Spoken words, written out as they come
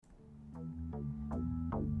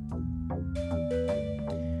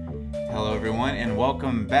Hello, everyone, and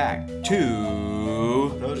welcome back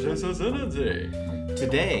to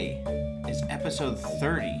Today is episode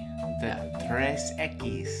 30, the Tres X.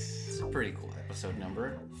 It's a pretty cool episode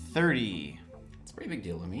number. 30. It's a pretty big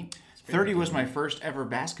deal to me. 30 was my first ever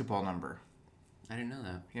basketball number. I didn't know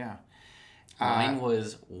that. Yeah. Mine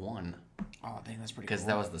was 1. Oh, dang, that's pretty cool. Because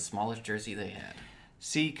that was the smallest jersey they had.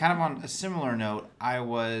 See, kind of on a similar note, I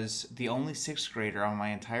was the only 6th grader on my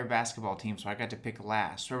entire basketball team, so I got to pick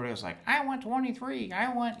last. So everybody was like, I want 23,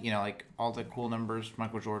 I want, like all the cool numbers,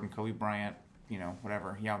 Michael Jordan, Kobe Bryant,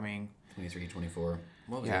 whatever, Yao Ming. 23, 24.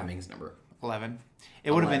 What was Yao Ming's number? 11. It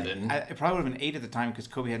would have been, it probably would have been 8 at the time because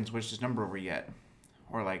Kobe hadn't switched his number over yet.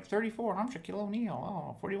 Or like 34, I'm Shaquille O'Neal.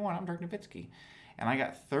 Oh, 41, I'm Dirk Nowitzki. And I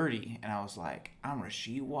got 30, and I was like, I'm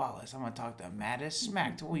Rasheed Wallace. I'm going to talk the maddest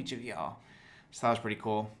smack to each of y'all. So that was pretty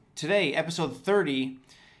cool. Today, episode 30,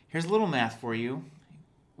 here's a little math for you.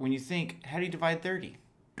 When you think, how do you divide 30?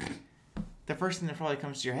 The first thing that probably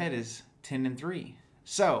comes to your head is 10 and 3.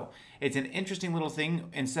 So, it's an interesting little thing.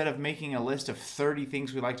 Instead of making a list of 30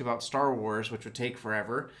 things we liked about Star Wars, which would take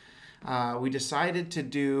forever, we decided to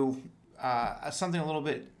do something a little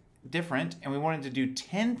bit different, and we wanted to do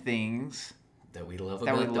 10 things that we love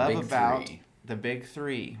about the big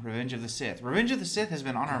three. Revenge of the Sith. Revenge of the Sith has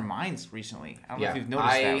been on our minds recently. I don't know if you've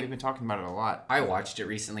noticed that. We've been talking about it a lot. I watched it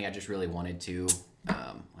recently. I just really wanted to.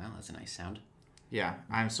 Wow, that's a nice sound. Yeah,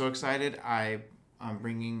 I'm so excited. I'm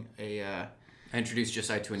bringing a... I introduced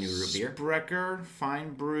Josiah to a new root beer. Sprecher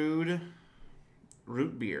Fine Brewed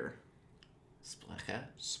Root Beer. Sprecher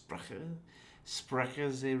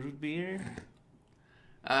the root beer.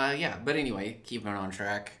 Yeah, but anyway, keeping it on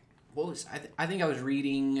track. What was I think I was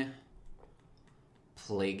reading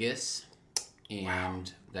Plagueis, and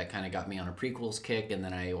that kind of got me on a prequels kick, and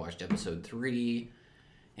then I watched episode 3,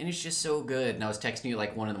 and it's just so good. And I was texting you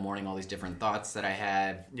like 1 a.m, all these different thoughts that I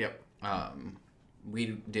had. Yep. We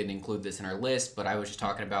didn't include this in our list, but I was just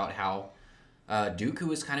talking about how Dooku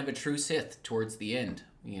was kind of a true Sith towards the end.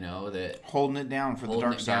 That holding it down for the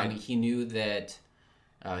dark side. He knew that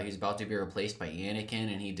he was about to be replaced by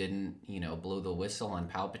Anakin, and he didn't, blow the whistle on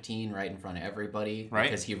Palpatine right in front of everybody. Right.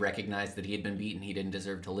 Because he recognized that he had been beaten, he didn't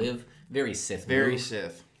deserve to live. Very Sith Very move.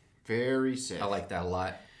 Sith. Very Sith. I like that a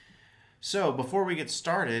lot. So, before we get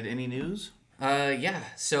started, any news? Yeah.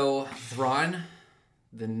 So, Thrawn,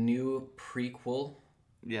 the new prequel.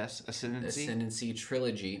 Yes, Ascendancy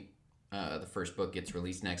trilogy. The first book gets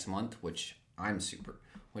released next month, which I'm super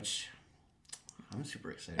excited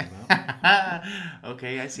about.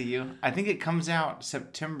 Okay, I see you. I think it comes out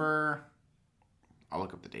September. I'll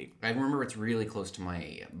look up the date. I remember it's really close to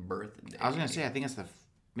my birthday. I was going to say, I think it's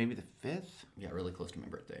maybe the 5th? Yeah, really close to my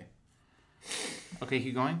birthday. Okay,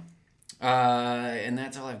 keep going. And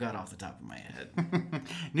that's all I've got off the top of my head.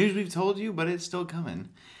 News we've told you, but it's still coming.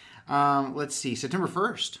 Let's see, September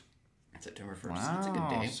 1st. September 1st. Wow. That's a good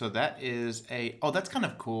day. So that is that's kind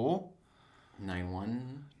of cool.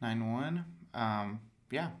 9/1. 9/1.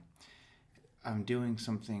 Yeah. I'm doing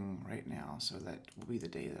something right now, so that will be the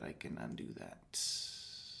day that I can undo that.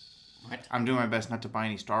 What? I'm doing my best not to buy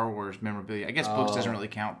any Star Wars memorabilia. I guess books doesn't really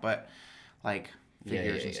count, but like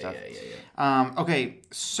figures and stuff. Yeah. Okay,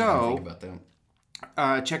 so think about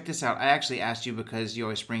that. Check this out. I actually asked you because you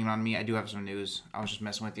always spring it on me. I do have some news. I was just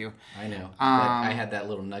messing with you. I know. But I had that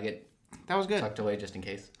little nugget that was good. tucked away just in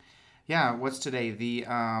case. Yeah, what's today?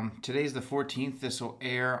 Today's the 14th. This will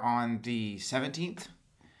air on the 17th.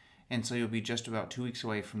 And so you'll be just about 2 weeks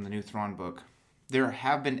away from the new Thrawn book. There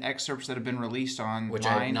have been excerpts that have been released online. Which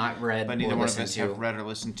I have not read, but neither one of us have read or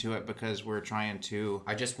listened to it because we're trying to...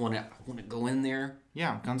 I just want to go in there.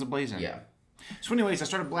 Yeah, guns a-blazing. Yeah. So anyways, I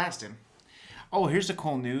started blasting. Oh, here's the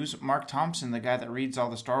cool news. Mark Thompson, the guy that reads all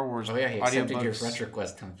the Star Wars audiobooks. Oh, yeah, he accepted your friend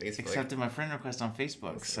request on Facebook. Accepted my friend request on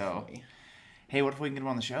Facebook. That's so funny. Hey, what if we can get him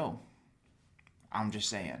on the show? I'm just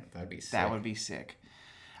saying. That'd be sick. That would be sick.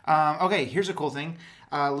 Okay, here's a cool thing.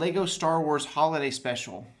 Lego Star Wars Holiday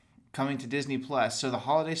Special coming to Disney Plus. So the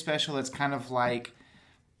holiday special, that's kind of like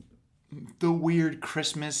the weird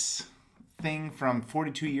Christmas thing from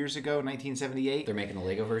 42 years ago, 1978. They're making a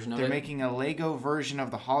Lego version of it? They're making a Lego version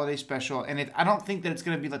of the holiday special. And I don't think that it's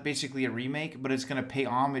going to be like basically a remake, but it's going to pay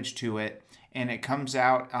homage to it. And it comes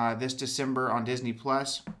out this December on Disney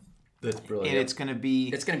Plus. That's brilliant. And it's going to be...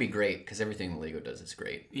 It's going to be great, because everything Lego does is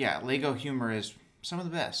great. Yeah, Lego humor is some of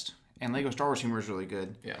the best. And Lego Star Wars humor is really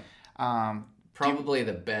good. Yeah. Probably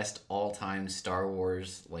the best all-time Star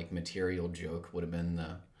Wars material joke would have been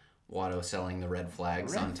the Watto selling the red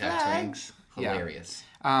flags on Tatooine. Hilarious.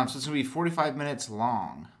 Yeah. So it's going to be 45 minutes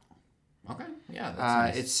long. Okay, yeah, that's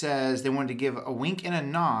nice. It says they wanted to give a wink and a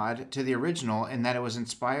nod to the original in that it was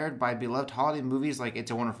inspired by beloved holiday movies like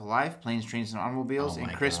It's a Wonderful Life, Planes, Trains, and Automobiles,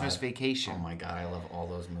 and Christmas Vacation. Oh my God, I love all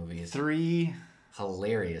those movies. 3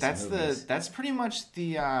 hilarious movies. That's pretty much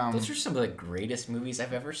the... those are some of the greatest movies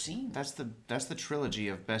I've ever seen. That's the trilogy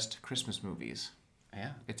of best Christmas movies.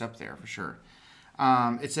 Yeah. It's up there for sure.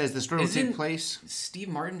 It says the story will take place... Steve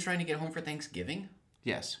Martin trying to get home for Thanksgiving?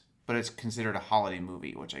 Yes, but it's considered a holiday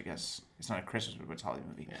movie, which I guess it's not a Christmas movie, but it's a holiday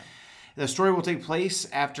movie. Yeah. The story will take place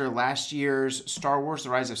after last year's Star Wars: The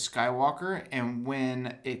Rise of Skywalker, and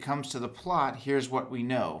when it comes to the plot, here's what we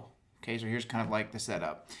know. Okay, so here's kind of like the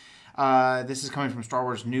setup. This is coming from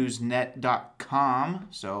StarWarsNewsNet.com,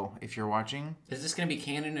 so if you're watching... Is this going to be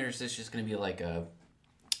canon, or is this just going to be like a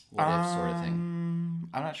what-if sort of thing?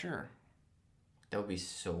 I'm not sure. That would be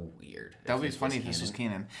so weird. That would be funny if this was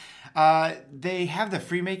canon. They have the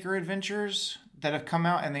Freemaker adventures that have come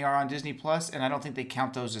out, and they are on Disney Plus, and I don't think they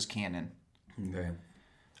count those as canon. Okay.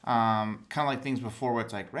 Kind of like things before where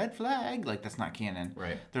it's like, red flag, like that's not canon.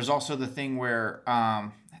 Right. There's also the thing where...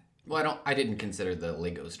 well, I didn't consider the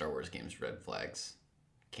Lego Star Wars games red flags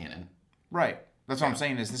canon. Right. That's what I'm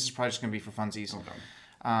saying is this is probably just going to be for funsies. Okay.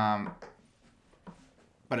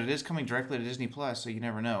 But it is coming directly to Disney Plus, so you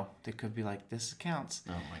never know. They could be like, this counts.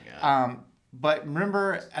 Oh my God. But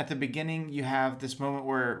remember at the beginning, you have this moment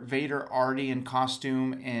where Vader already in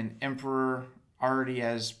costume and Emperor already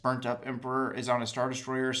as burnt up Emperor is on a Star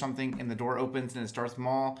Destroyer or something, and the door opens and it's Darth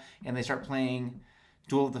Maul, and they start playing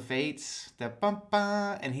Duel of the Fates,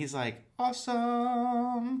 and he's like,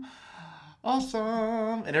 awesome,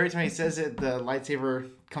 and every time he says it, the lightsaber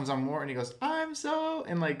comes on more, and he goes, I'm so,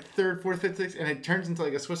 and like 3rd, 4th, 5th, 6th, and it turns into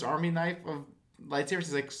like a Swiss Army knife of lightsabers.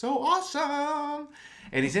 He's like, so awesome,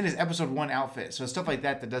 and he's in his Episode 1 outfit, so stuff like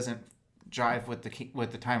that doesn't jive with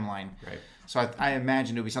the timeline. Right. So I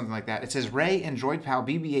imagine it would be something like that. It says Rey and droid pal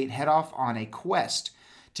BB-8 head off on a quest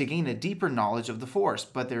to gain a deeper knowledge of the Force,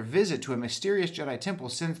 but their visit to a mysterious Jedi temple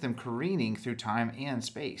sends them careening through time and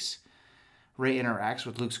space. Rey interacts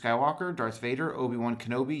with Luke Skywalker, Darth Vader, Obi-Wan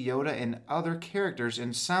Kenobi, Yoda, and other characters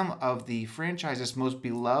in some of the franchise's most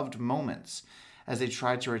beloved moments as they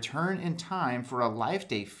try to return in time for a Life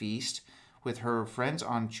Day feast with her friends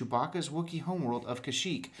on Chewbacca's Wookiee homeworld of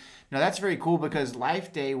Kashyyyk. Now that's very cool because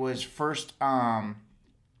Life Day was first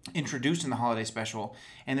introduced in the holiday special,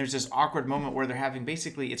 and there's this awkward moment where they're having,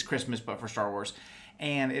 basically it's Christmas but for Star Wars,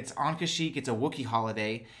 and it's on Kashyyyk, it's a Wookiee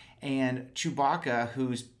holiday, and Chewbacca,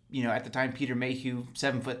 who's at the time Peter Mayhew,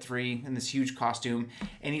 7'3", in this huge costume,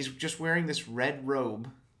 and he's just wearing this red robe,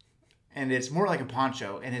 and it's more like a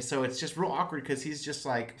poncho, and so it's just real awkward because he's just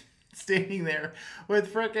like standing there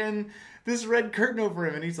with frickin' this red curtain over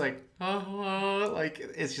him, and he's like, like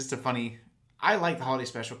it's just a funny. I like the holiday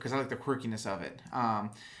special because I like the quirkiness of it.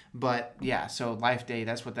 But yeah, so Life Day,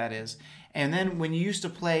 that's what that is. And then when you used to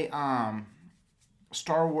play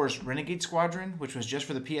Star Wars Renegade Squadron, which was just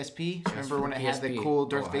for the PSP. Remember when it had the cool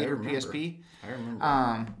Darth Vader PSP? I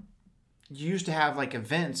remember. You used to have like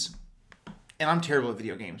events, and I'm terrible at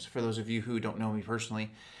video games. For those of you who don't know me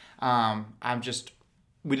personally,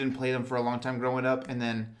 we didn't play them for a long time growing up, and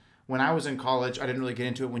then when I was in college, I didn't really get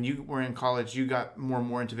into it. When you were in college, you got more and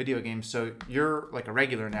more into video games. So you're like a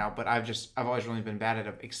regular now, but I've always really been bad at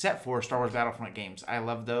it, except for Star Wars Battlefront games. I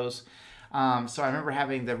love those. So I remember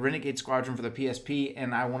having the Renegade Squadron for the PSP,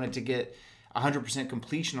 and I wanted to get 100%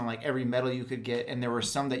 completion on like every medal you could get. And there were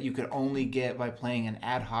some that you could only get by playing an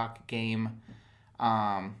ad hoc game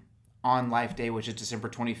on Life Day, which is December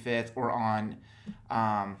 25th, or on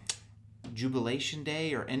Jubilation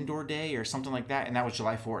Day or Endor Day or something like that, and that was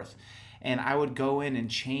July 4th. And I would go in and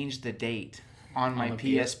change the date on my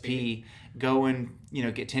PSP, go and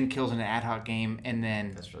get 10 kills in an ad hoc game, and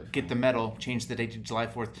then get the medal, change the date to July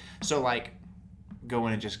 4th. So like go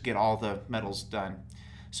in and just get all the medals done.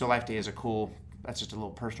 So Life Day is that's just a little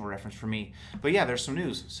personal reference for me. But yeah, there's some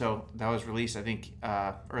news. So that was released, I think,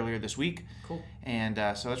 earlier this week. Cool. And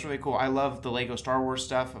so that's really cool. I love the Lego Star Wars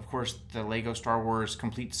stuff. Of course, the Lego Star Wars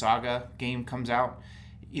Complete Saga game comes out.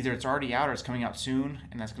 Either it's already out or it's coming out soon,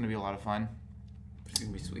 and that's going to be a lot of fun. It's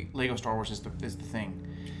going to be sweet. Lego Star Wars is the thing.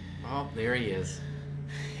 Oh, there he is.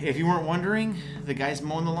 If you weren't wondering, the guy's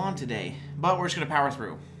mowing the lawn today. But we're just going to power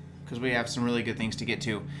through because we have some really good things to get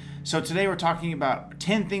to. So today we're talking about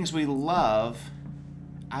 10 things we love.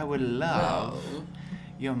 I would love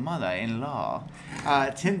your mother-in-law.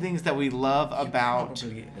 10 things that we love about...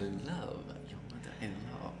 You probably love your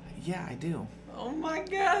mother-in-law. Yeah, I do. Oh my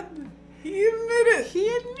God. He admitted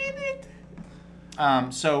it.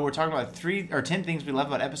 So we're talking about 10 things we love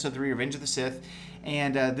about Episode 3, Revenge of the Sith.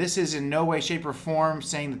 And this is in no way, shape, or form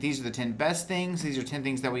saying that these are the 10 best things. These are 10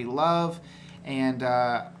 things that we love. And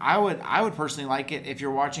I would personally like it if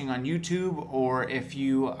you're watching on YouTube or if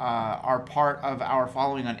you are part of our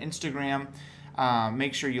following on Instagram.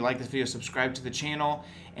 Make sure you like this video, subscribe to the channel.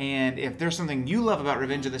 And if there's something you love about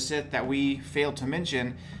Revenge of the Sith that we failed to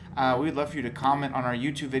mention, we would love for you to comment on our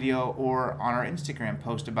YouTube video or on our Instagram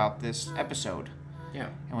post about this episode. Yeah.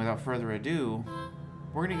 And without further ado,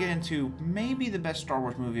 we're going to get into maybe the best Star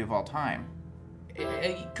Wars movie of all time.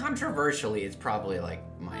 Controversially, it's probably like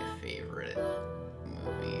my favorite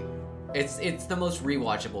movie. It's the most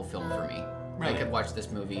rewatchable film for me. Really? I could watch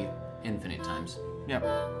this movie infinite times. Yep.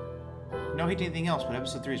 No hate to anything else, but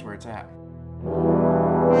episode 3 is where it's at.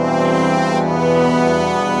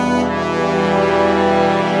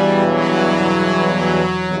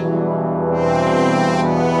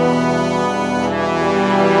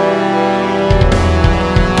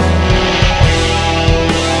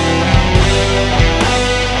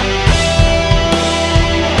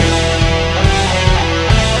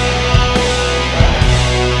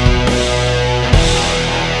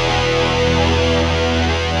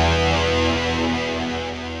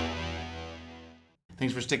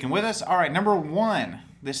 Thanks for sticking with us. All right, number 1.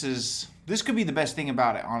 This could be the best thing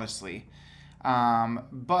about it, honestly.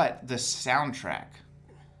 But the soundtrack.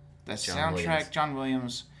 John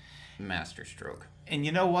Williams. Masterstroke. And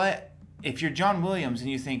you know what? If you're John Williams and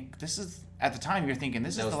you think at the time you're thinking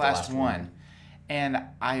this is the last one. And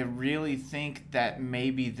I really think that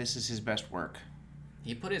maybe this is his best work.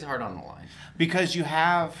 He put his heart on the line. Because you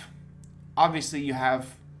have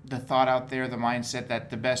the thought out there, the mindset that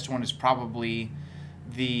the best one is probably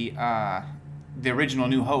the original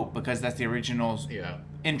New Hope, because that's the original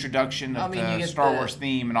introduction of the Star Wars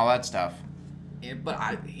theme and all that stuff. Yeah, but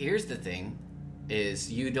here's the thing,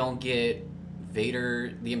 is you don't get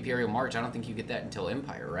Vader, the Imperial March. I don't think you get that until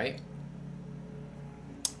Empire, right?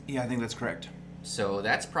 Yeah, I think that's correct. So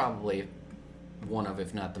that's probably one of,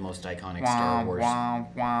 if not the most iconic Star Wars.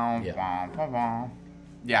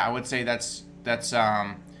 Yeah, I would say that's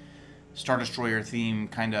Star Destroyer theme,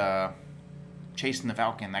 kind of chasing the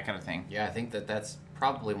Falcon, that kind of thing. Yeah, I think that's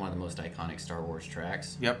probably one of the most iconic Star Wars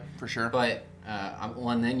tracks. Yep, for sure. But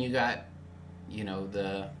and then you got,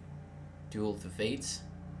 the Duel of the Fates.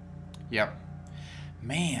 Yep.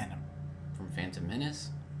 Man. From Phantom Menace.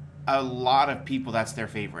 A lot of people, that's their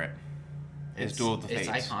favorite. Is Duel of the Fates.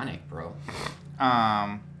 It's iconic, bro.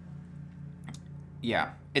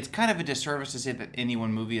 Yeah. It's kind of a disservice to say that any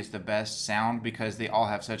one movie is the best sound, because they all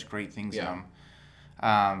have such great things in them.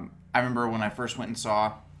 I remember when I first went and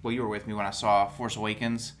saw, you were with me when I saw Force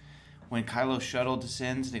Awakens, when Kylo's shuttle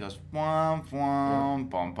descends and he goes, whom, whom,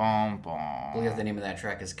 bom, bom, bom. I believe the name of that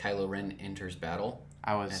track is Kylo Ren Enters Battle.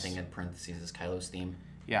 I think in parentheses is Kylo's theme.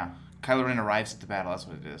 Yeah. Kylo Ren arrives at the battle, that's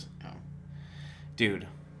what it is. Oh. Dude.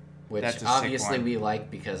 Which that's obviously we like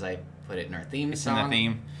because I put it in our theme song. In the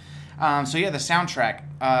theme. So yeah, the soundtrack.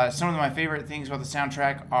 Some of my favorite things about the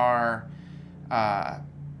soundtrack are,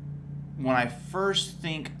 when I first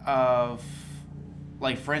think of,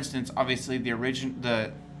 like, for instance, obviously the original,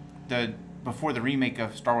 the before the remake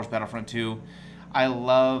of Star Wars Battlefront 2, I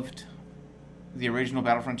loved the original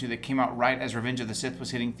Battlefront 2 that came out right as Revenge of the Sith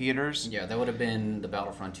was hitting theaters. Yeah, that would have been the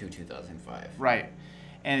Battlefront 2 2005. Right.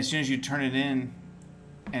 And as soon as you turn it in,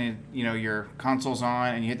 and your console's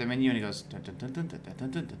on, and you hit the menu, and it goes.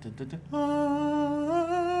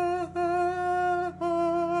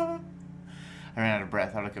 I ran out of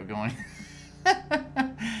breath. I would have kept going.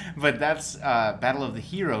 But that's Battle of the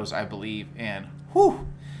Heroes, I believe, and whew,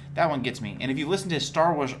 that one gets me. And if you listen to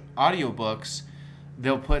Star Wars audiobooks,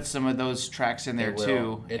 they'll put some of those tracks in there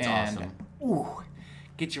too. It's awesome. Ooh,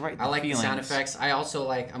 get you right in the I like feelings. the sound effects. I also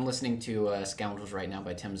I'm listening to Scoundrels right now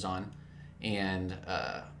by Tim Zahn. And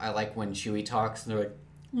I like when Chewie talks, and they're like...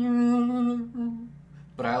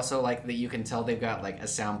 But I also like that you can tell they've got, like, a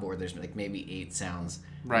soundboard. There's, like, maybe 8 sounds.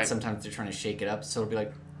 Right. And sometimes they're trying to shake it up, so it'll be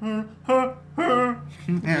like... like,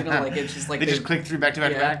 it's just like... They just click through back to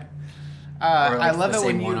back to back. I love it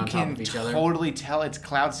when you can totally tell it's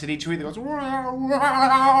Cloud City Chewie that goes... You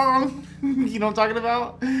know what I'm talking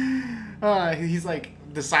about? He's like...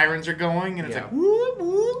 The sirens are going, and it's like... Whoop,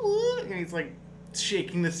 whoop, whoop, and he's like...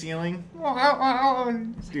 shaking the ceiling.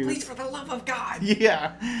 Dude. Please, for the love of God.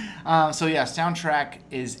 Yeah. Soundtrack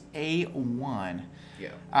is A1.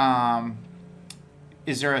 Yeah.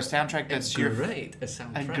 Is there a soundtrack that's a great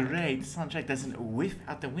soundtrack doesn't whiff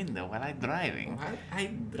out the window while I'm driving?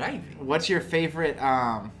 Driving. What's your favorite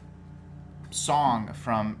song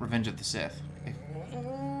from Revenge of the Sith?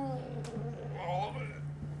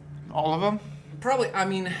 All of them? Probably. I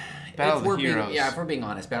mean, Battle of the Heroes. If we're being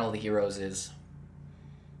honest, Battle of the Heroes is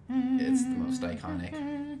It's the most iconic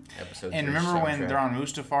episode. And remember when they're on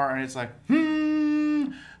Mustafar and it's like,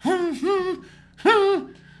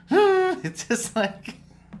 it's just like,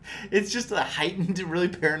 it's just a heightened, really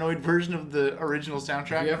paranoid version of the original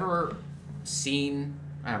soundtrack. Have you ever seen?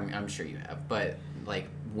 I'm sure you have, but like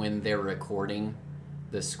when they're recording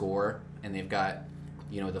the score and they've got,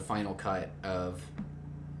 the final cut of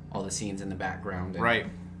all the scenes in the background. And right.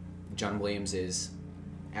 John Williams is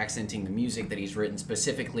accenting the music that he's written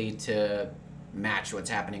specifically to match what's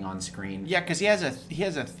happening on screen. Yeah, because he has a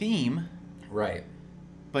theme. Right.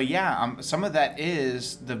 But yeah, some of that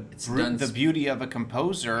is the beauty of a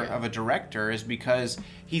composer, of a director, is because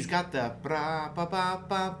he's got the bra ba ba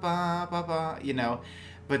ba ba ba ba,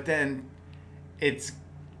 but then it's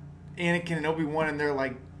Anakin and Obi-Wan and they're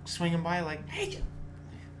like swinging by like, hey,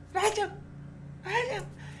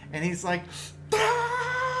 and he's like,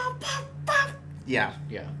 yeah.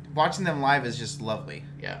 Watching them live is just lovely.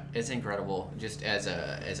 Yeah, it's incredible. Just as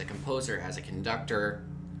a composer, as a conductor.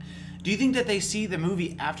 Do you think that they see the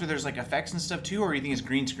movie after there's like effects and stuff too, or do you think it's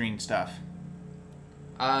green screen stuff?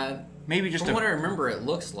 Maybe just from what I remember, it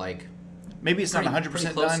looks like maybe it's not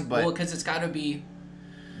 100% done, but because it's got to be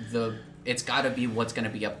what's going to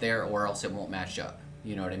be up there, or else it won't match up.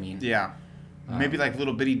 You know what I mean? Yeah. Maybe like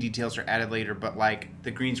little bitty details are added later, but like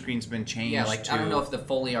the green screen's been changed. Yeah, like I don't know if the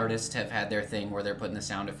Foley artists have had their thing where they're putting the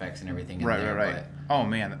sound effects and everything in there. Right. But, oh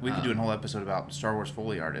man, we could do a whole episode about Star Wars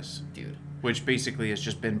Foley artists, dude. Which basically has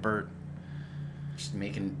just been Bert. Just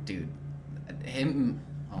making, dude, him.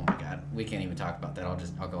 Oh my God, we can't even talk about that.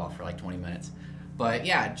 I'll go off for like 20 minutes. But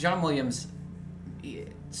yeah, John Williams.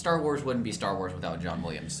 Star Wars wouldn't be Star Wars without John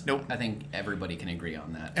Williams. Nope. I think everybody can agree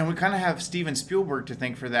on that. And we kind of have Steven Spielberg to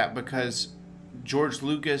thank for that, because George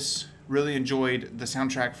Lucas really enjoyed the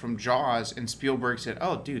soundtrack from Jaws, and Spielberg said,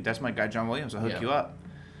 "Oh, dude, that's my guy John Williams. I'll hook you up."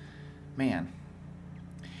 Man.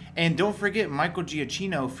 And don't forget, Michael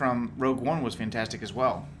Giacchino from Rogue One was fantastic as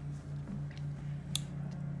well.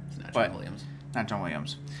 It's not John Williams. Not John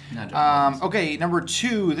Williams. Not John Williams. Okay, number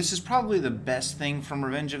 2. This is probably the best thing from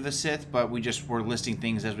Revenge of the Sith, but we just were listing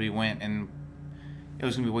things as we went, and it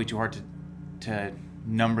was going to be way too hard to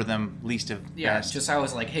number them least of best. Just I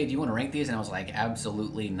was like, hey, do you want to rank these? And I was like,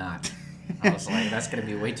 absolutely not. I was like, that's going to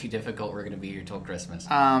be way too difficult. We're going to be here till Christmas.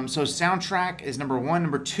 So soundtrack is number 1.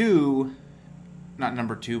 Number 2, not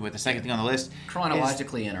number 2, but the second thing on the list.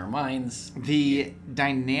 Chronologically in our minds. The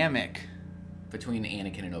dynamic between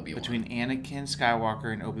Anakin and Obi-Wan. Between Anakin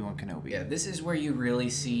Skywalker and Obi-Wan Kenobi. Yeah, this is where you really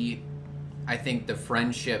see, I think, the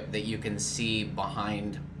friendship that you can see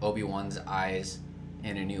behind Obi-Wan's eyes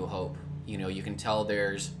in A New Hope. You can tell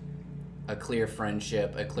there's a clear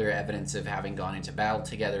friendship, a clear evidence of having gone into battle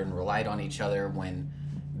together and relied on each other when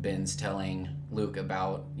Ben's telling Luke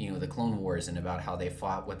about, the Clone Wars and about how they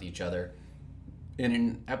fought with each other. And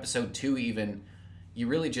in Episode 2 even, you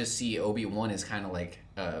really just see Obi-Wan as kind of like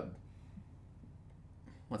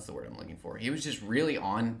what's the word I'm looking for? He was just really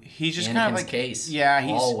on Anakin's kind of like case. Yeah,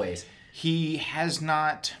 he's always. He has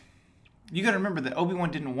not. You got to remember that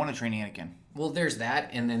Obi-Wan didn't want to train Anakin. Well, there's that,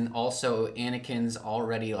 and then also Anakin's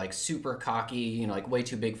already like super cocky, like way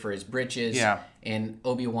too big for his britches. Yeah. And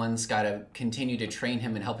Obi-Wan's got to continue to train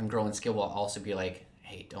him and help him grow in skill, while also be like,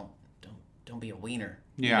 hey, don't be a wiener.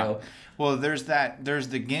 Yeah. Well, there's that. There's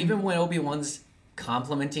the even when Obi-Wan's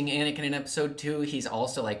complimenting Anakin in Episode 2, he's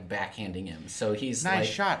also like backhanding him. So he's nice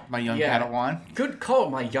shot, my young Padawan. Good call,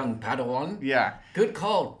 my young Padawan. Yeah. Good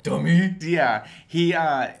call, dummy. Yeah. He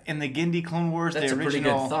in the Genndy Clone Wars, that's the original. That's a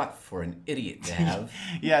pretty good thought for an idiot to have.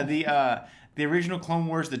 Yeah, the original Clone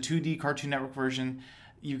Wars, the 2D Cartoon Network version,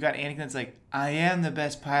 you've got Anakin that's like, I am the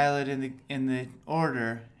best pilot in the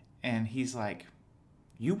order, and he's like,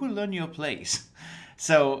 you will learn your place.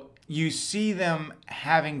 So you see them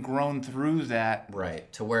having grown through that.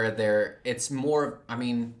 Right. To where it's more,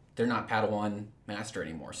 they're not Padawan Master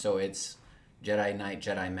anymore. So it's Jedi Knight,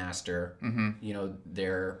 Jedi Master.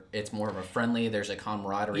 Mm-hmm. It's more of a friendly, there's a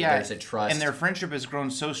camaraderie, there's a trust. And their friendship has grown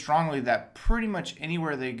so strongly that pretty much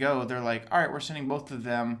anywhere they go, they're like, all right, we're sending both of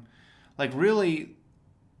them. Like, really,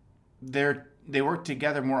 they work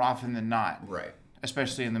together more often than not. Right.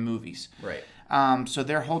 Especially in the movies. Right. So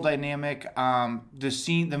their whole dynamic,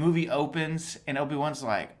 the movie opens and Obi-Wan's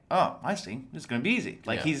like, oh, I see, this is going to be easy.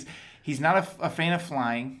 Like he's not a fan of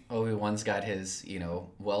flying. Obi-Wan's got his,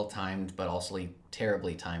 well-timed but also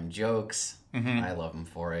terribly timed jokes. Mm-hmm. I love him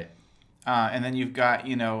for it. And then you've got,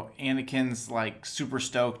 Anakin's like super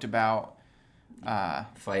stoked about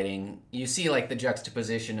fighting. You see like the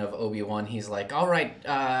juxtaposition of Obi-Wan. He's like, all right,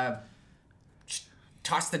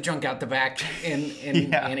 toss the junk out the back, and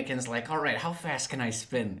Anakin's like, all right, how fast can I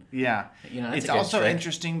spin? Yeah. That's it's a good also trick.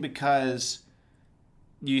 interesting because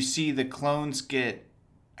you see the clones get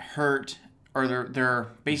hurt, or they're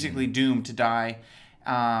basically doomed to die.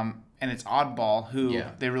 And it's Oddball who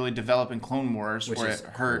they really develop in Clone Wars, where it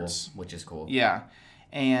hurts. Cool. Which is cool. Yeah.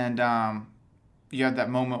 And you have that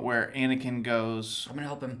moment where Anakin goes, I'm going to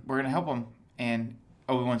help him. We're going to help him. And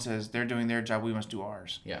Obi-Wan says, they're doing their job, we must do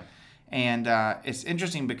ours. Yeah. And it's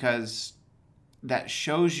interesting because that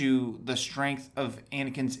shows you the strength of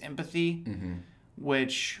Anakin's empathy,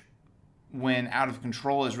 which, when out of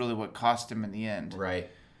control, is really what cost him in the end. Right.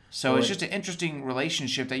 So it's just an interesting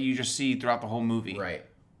relationship that you just see throughout the whole movie. Right.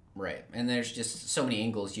 Right. And there's just so many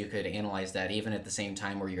angles you could analyze that, even at the same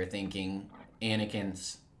time where you're thinking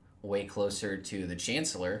Anakin's way closer to the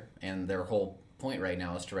Chancellor, and their whole point right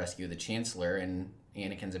now is to rescue the Chancellor, and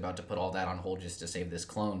Anakin's about to put all that on hold just to save this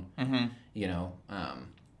clone. You know?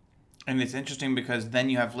 And it's interesting because then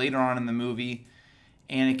you have later on in the movie,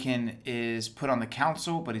 Anakin is put on the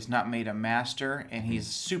council, but he's not made a master, and he's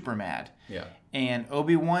super mad. Yeah. And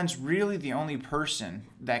Obi-Wan's really the only person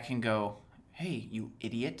that can go, hey, you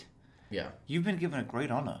idiot. Yeah. You've been given a great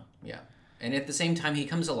honor. Yeah. And at the same time, he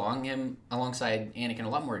comes alongside Anakin a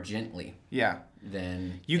lot more gently. Yeah.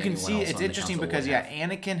 Than you can see it's interesting because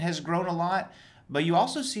Anakin has grown a lot, but you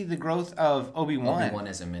also see the growth of Obi-Wan. Obi-Wan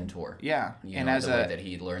as a mentor. Yeah. And as the way that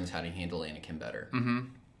he learns how to handle Anakin better.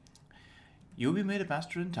 You'll be made a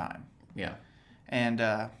master in time. Yeah. And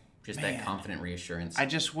that confident reassurance. I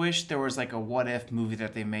just wish there was like a what if movie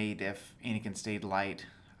that they made if Anakin stayed light.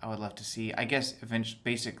 I would love to see. I guess eventually,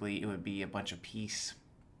 basically, it would be a bunch of peace.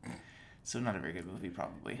 So not a very good movie,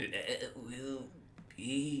 probably. It will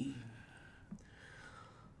be.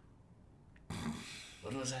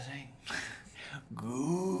 What was I saying? Good.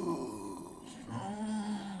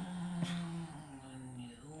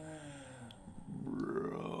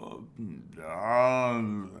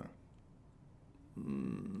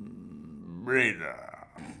 Brother.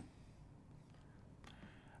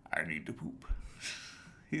 I need to poop.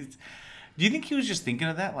 Do you think he was just thinking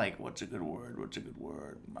of that? Like, what's a good word? What's a good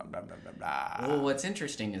word? Blah, blah, blah, blah, blah. Well, what's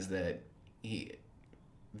interesting is that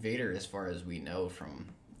Vader, as far as we know from,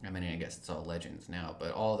 I mean, I guess it's all legends now,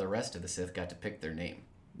 but all the rest of the Sith got to pick their name.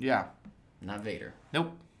 Yeah. Not Vader.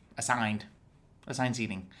 Nope. Assigned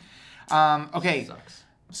seating. Okay. Sucks.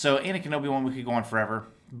 So Anakin, Obi-Wan, we could go on forever,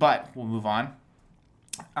 but we'll move on.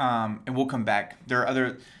 And we'll come back. There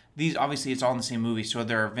are these, obviously it's all in the same movie, so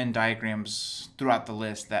there are Venn diagrams throughout the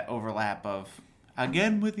list that overlap of,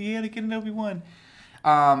 again with the Anakin and Obi-Wan.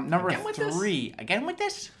 Number 3. Again with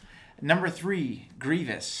this? Number 3,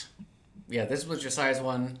 Grievous. Yeah, this was Josiah's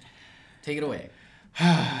one. Take it away.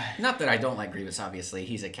 Not that I don't like Grievous, obviously.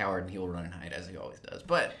 He's a coward and he will run and hide, as he always does.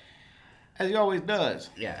 But as he always does.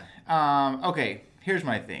 Yeah. Okay, here's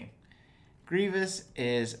my thing. Grievous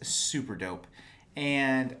is super dope.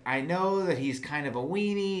 And I know that he's kind of a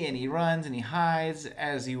weenie and he runs and he hides,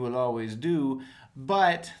 as he will always do.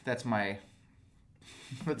 But that's my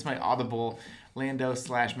audible Lando /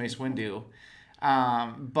 Mace Windu.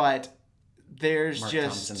 But there's Mark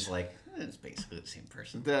just... Thompson's like, it's basically the same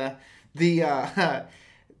person.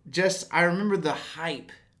 I remember the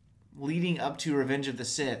hype leading up to Revenge of the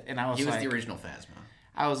Sith, and I was like... He was the original Phasma.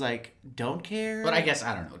 I was like, don't care. But I guess,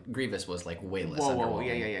 I don't know, Grievous was like way less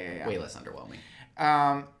underwhelming. Yeah. Way less underwhelming.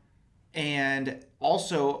 And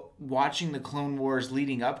also watching the Clone Wars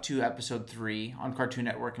leading up to Episode 3 on Cartoon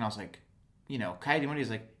Network, and I was like, Coyote Monday is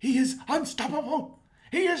like, he is unstoppable!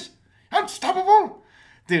 He is unstoppable!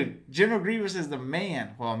 Dude, General Grievous is the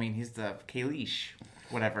man. Well, I mean, he's the Kalish,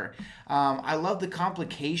 whatever. I love the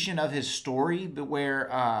complication of his story, but where,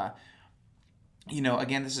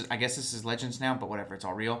 again, I guess this is Legends now, but whatever, it's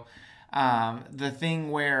all real. The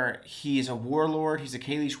thing where he's a warlord, he's a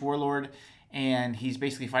Kalish warlord, and he's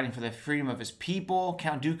basically fighting for the freedom of his people.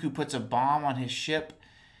 Count Dooku puts a bomb on his ship,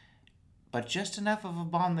 but just enough of a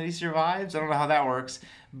bomb that he survives. I don't know how that works,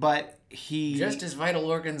 but he... Just his vital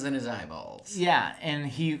organs in his eyeballs. Yeah, and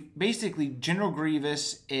he basically, General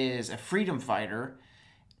Grievous is a freedom fighter,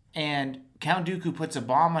 and Count Dooku puts a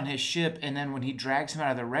bomb on his ship, and then when he drags him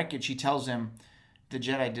out of the wreckage, he tells him, the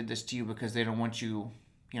Jedi did this to you because they don't want you,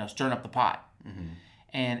 stirring up the pot. Mm-hmm.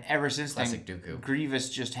 And ever since Classic then, Dooku. Grievous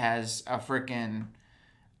just has a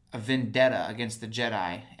vendetta against the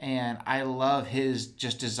Jedi. And I love his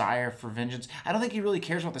just desire for vengeance. I don't think he really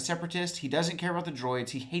cares about the Separatists. He doesn't care about the droids.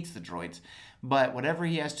 He hates the droids. But whatever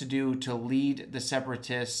he has to do to lead the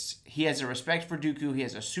Separatists, he has a respect for Dooku. He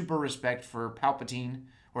has a super respect for Palpatine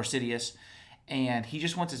or Sidious. And he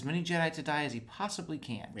just wants as many Jedi to die as he possibly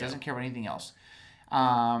can. Yeah. Doesn't care about anything else.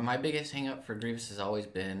 My biggest hang-up for Grievous has always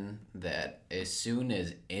been that as soon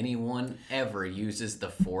as anyone ever uses the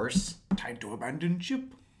Force... Tied to abandoned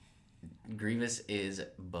ship. Grievous is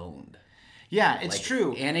boned. Yeah, it's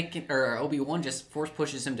true. Anakin or Obi-Wan just force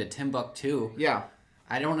pushes him to Timbuktu. Yeah.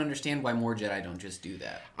 I don't understand why more Jedi don't just do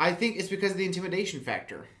that. I think it's because of the intimidation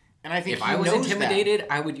factor. And I think if I was intimidated,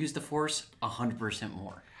 I would use the Force 100%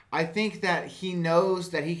 more. I think that he knows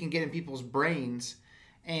that he can get in people's brains,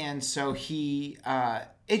 and so he I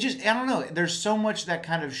don't know. There's so much that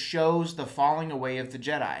kind of shows the falling away of the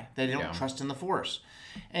Jedi. They don't trust in the Force.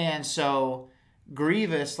 And so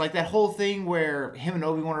Grievous, like that whole thing where him and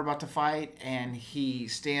Obi-Wan are about to fight, and he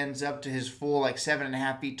stands up to his full, like,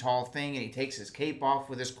 7.5 feet tall thing, and he takes his cape off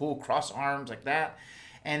with his cool cross arms like that,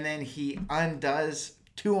 and then he undoes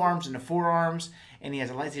 2 arms into 4 arms, and he has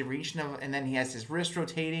a lightsaber reaching him, and then he has his wrist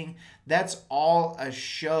rotating. That's all a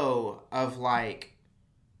show of, like,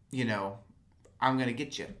 you know, I'm going to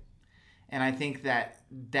get you. And I think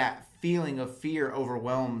that feeling of fear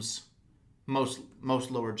overwhelms most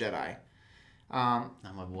lower Jedi.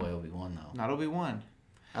 Not my boy Obi-Wan, though. Not Obi-Wan.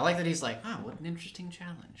 I like that he's like, oh, what an interesting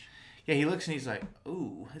challenge. Yeah, he looks and he's like,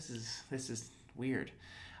 ooh, this is weird.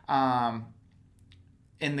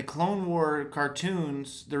 In the Clone War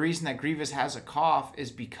cartoons, the reason that Grievous has a cough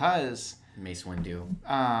is because Mace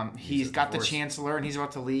Windu. He's got the Chancellor and he's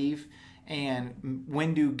about to leave, and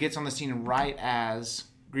Windu gets on the scene right as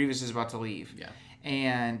Grievous is about to leave. Yeah.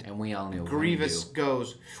 And we all knew Grievous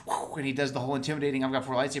goes, and he does the whole intimidating I've got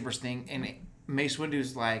 4 lightsabers thing, and Mace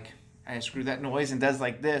Windu's like, I screw that noise, and does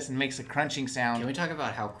like this and makes a crunching sound. Can we talk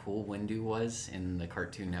about how cool Windu was in the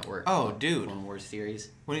Cartoon Network? Oh, dude. Clone Wars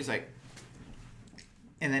series. When he's like,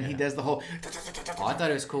 and then he does the whole... Oh, I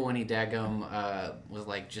thought it was cool when he was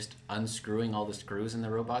like just unscrewing all the screws in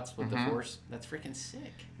the robots with the Force. That's freaking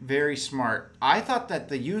sick. Very smart. I thought that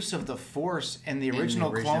the use of the Force in the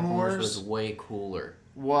original Clone Wars was way cooler.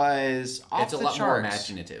 Was off the charts. It's a lot more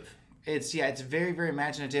imaginative. It's very, very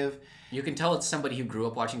imaginative. You can tell it's somebody who grew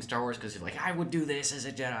up watching Star Wars because he's like, I would do this as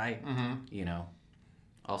a Jedi. Mm-hmm. You know.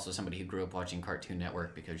 Also somebody who grew up watching Cartoon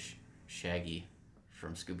Network because Shaggy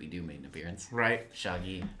from Scooby-Doo made an appearance. Right.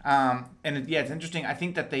 Shaggy. It's interesting. I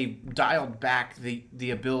think that they dialed back the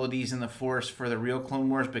abilities in the Force for the real Clone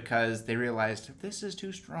Wars because they realized this is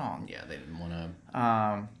too strong. Yeah, they didn't want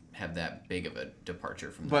to have that big of a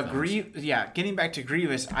departure from the films. Getting back to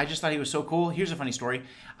Grievous, I just thought he was so cool. Here's a funny story.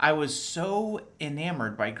 I was so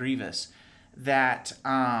enamored by Grievous that,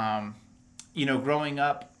 growing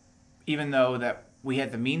up, even though that we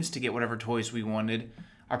had the means to get whatever toys we wanted,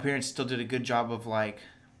 our parents still did a good job of, like,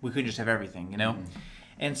 we couldn't just have everything, you know? Mm-hmm.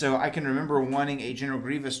 And so I can remember wanting a General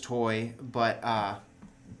Grievous toy, but I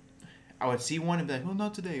would see one and be like, oh,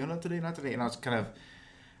 not today. And I was kind of,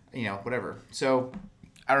 whatever. So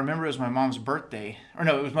I remember it was my mom's birthday. Or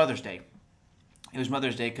no, it was Mother's Day. It was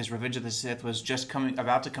Mother's Day because Revenge of the Sith was just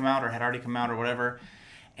about to come out or had already come out or whatever.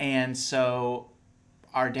 And so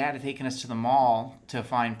our dad had taken us to the mall to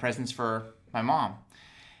find presents for my mom.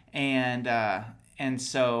 And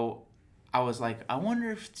so I was like, I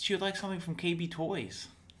wonder if she would like something from KB Toys.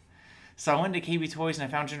 So I went to KB Toys and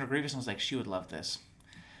I found General Grievous and I was like, she would love this.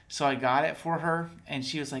 So I got it for her and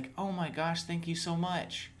she was like, oh my gosh, thank you so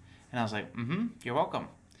much. And I was like, you're welcome.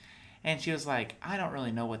 And she was like, I don't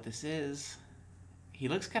really know what this is. He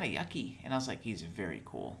looks kind of yucky. And I was like, he's very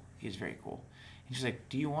cool. He's very cool. And she's like,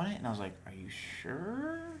 do you want it? And I was like, are you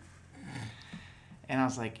sure? And I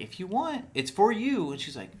was like, if you want, it's for you. And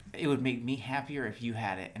she's like, it would make me happier if you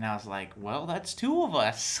had it. And I was like, well, that's 2 of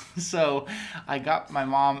us. So I got my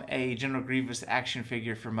mom a General Grievous action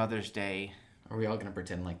figure for Mother's Day. Are we all going to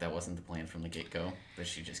pretend like that wasn't the plan from the get-go? But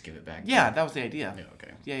she just give it back? Yeah, that was the idea. Yeah,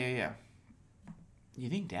 okay. Yeah. You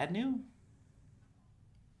think Dad knew?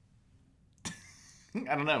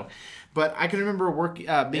 I don't know. But I can remember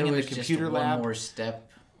being in the computer lab. One more step.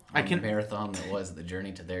 The marathon that was the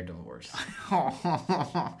journey to their divorce.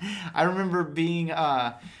 I remember being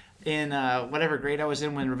in whatever grade I was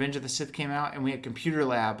in when Revenge of the Sith came out, and we had computer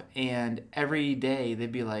lab, and every day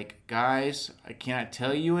they'd be like, guys, I cannot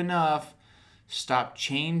tell you enough, stop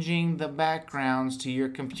changing the backgrounds to your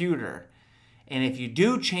computer. And if you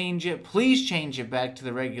do change it, please change it back to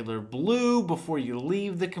the regular blue before you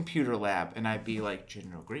leave the computer lab. And I'd be like,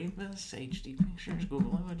 General Grievous, HD pictures,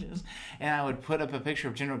 Google Images. And I would put up a picture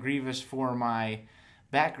of General Grievous for my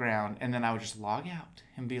background. And then I would just log out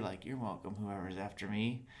and be like, you're welcome, whoever's after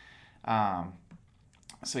me.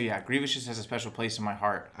 So yeah, Grievous just has a special place in my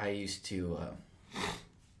heart. I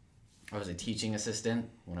was a teaching assistant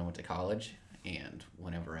when I went to college. And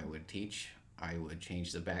whenever I would teach, I would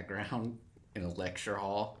change the background in a lecture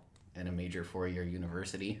hall in a major 4-year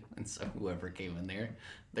university, and so whoever came in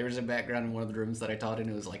there was a background in one of the rooms that I taught in.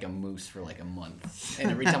 It was like a moose for like a month,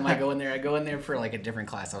 and every time I go in there for like a different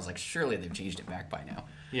class. I was like, surely they've changed it back by now.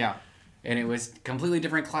 Yeah. And it was completely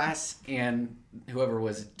different class, and whoever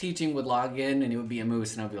was teaching would log in, and it would be a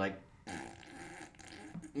moose, and I'd be like,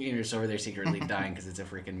 you're just over there secretly dying because it's a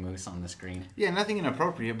freaking moose on the screen. Yeah, nothing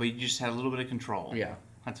inappropriate, but you just had a little bit of control. Yeah.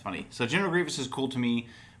 That's funny. So General Grievous is cool to me,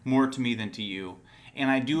 more to me than to you. And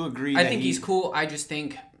I do agree I think he's cool. I just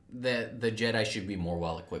think that the Jedi should be more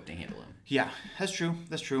well-equipped to handle him. Yeah, that's true.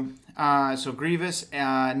 That's true. So Grievous.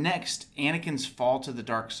 Next, Anakin's fall to the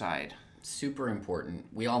dark side. Super important.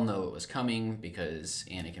 We all know it was coming because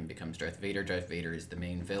Anakin becomes Darth Vader. Darth Vader is the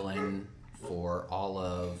main villain for all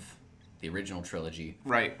of the original trilogy.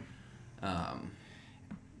 Right. And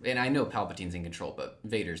I know Palpatine's in control, but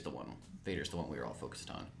Vader's the one. Vader's the one we were all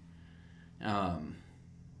focused on.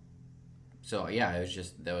 So yeah,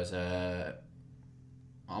 that was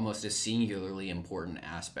almost a singularly important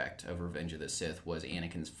aspect of Revenge of the Sith was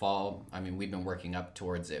Anakin's fall. I mean, we've been working up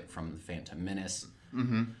towards it from the Phantom Menace.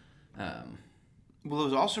 Mm-hmm. Well, it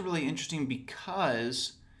was also really interesting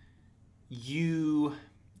because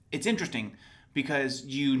it's interesting because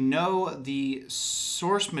you know the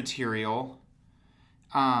source material,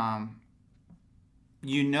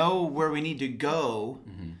 you know where we need to go,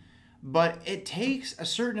 but it takes a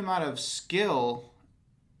certain amount of skill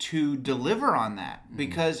to deliver on that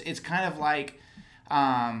because it's kind of like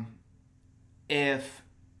if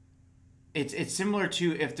it's similar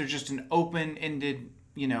to if there's just an open-ended,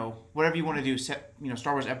 whatever you want to do,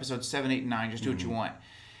 Star Wars episodes 7, 8, and 9, just do what you want.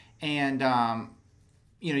 And,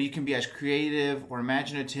 you can be as creative or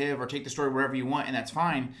imaginative or take the story wherever you want, and that's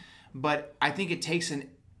fine. But I think it takes an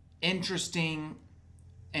interesting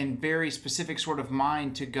and very specific sort of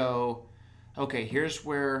mind to go, okay, here's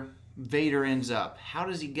where Vader ends up. How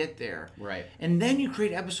does he get there? Right. And then you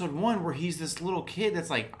create episode 1 where he's this little kid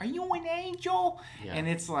that's like, are you an angel? Yeah. And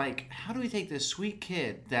it's like, how do we take this sweet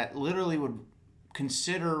kid that literally would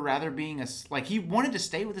consider rather being he wanted to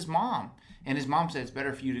stay with his mom, and his mom said it's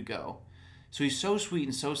better for you to go. So he's so sweet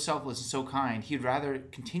and so selfless and so kind, he'd rather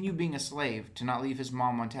continue being a slave to not leave his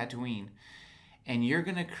mom on Tatooine. And you're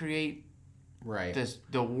gonna create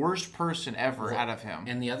the worst person ever out of him.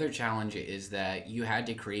 And the other challenge is that you had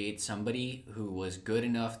to create somebody who was good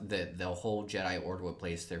enough that the whole Jedi Order would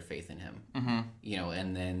place their faith in him. Mm-hmm.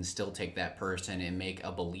 And then still take that person and make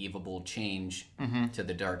a believable change to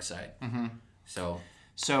the dark side. Mm-hmm. So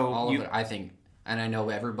of it, I think, and I know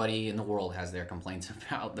everybody in the world has their complaints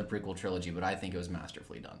about the prequel trilogy, but I think it was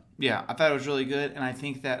masterfully done. Yeah, I thought it was really good, and I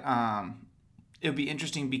think that it would be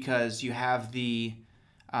interesting because you have Anakin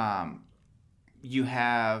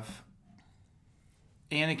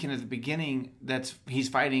at the beginning he's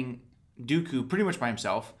fighting Dooku pretty much by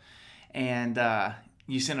himself, and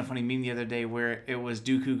you sent a funny meme the other day where it was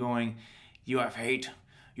Dooku going, "You have hate,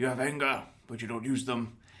 you have anger, but you don't use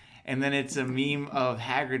them." And then it's a meme of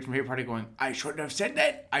Hagrid from Harry Potter going, "I shouldn't have said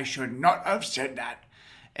that. I should not have said that."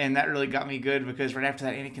 And that really got me good because right after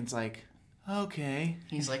that, Anakin's like, okay.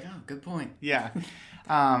 He's like, oh, good point. Yeah.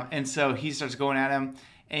 And so he starts going at him.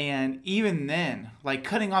 And even then, like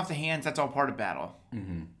cutting off the hands, that's all part of battle.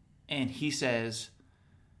 Mm-hmm. And he says,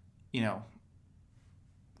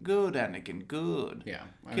 good, Anakin, good. Yeah.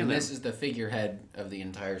 This is the figurehead of the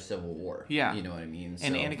entire Civil War. Yeah. You know what I mean?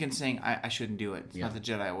 And Anakin's saying, I shouldn't do it. It's not the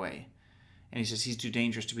Jedi way. And he says he's too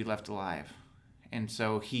dangerous to be left alive. And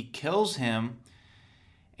so he kills him,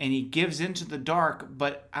 and he gives into the dark,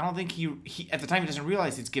 but I don't think he at the time he doesn't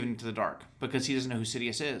realize he's given into the dark because he doesn't know who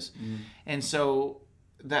Sidious is. Mm. And so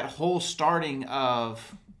that whole starting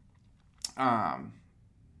of,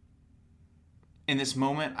 in this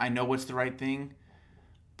moment, I know what's the right thing,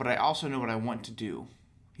 but I also know what I want to do.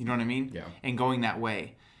 You know what I mean? Yeah. And going that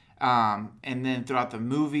way. And then throughout the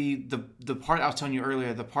movie, the part I was telling you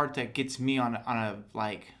earlier, the part that gets me on a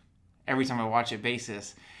like every time I watch it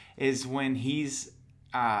basis is when he's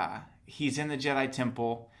in the Jedi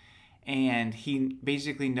Temple and he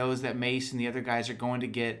basically knows that Mace and the other guys are going to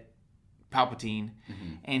get Palpatine,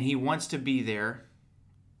 and he wants to be there,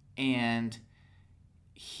 and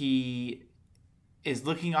he is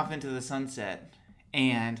looking off into the sunset,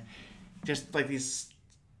 and just like these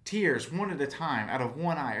tears, one at a time, out of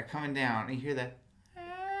one eye are coming down, and you hear that.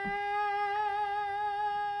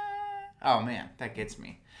 Oh man, that gets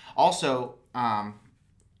me. Also, a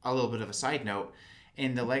little bit of a side note,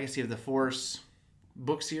 in the Legacy of the Force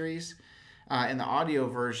book series, in the audio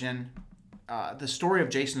version, the story of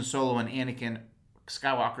Jacen Solo and Anakin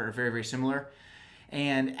Skywalker are very, very similar.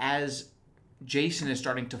 And as Jacen is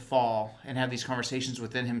starting to fall and have these conversations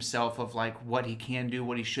within himself of like what he can do,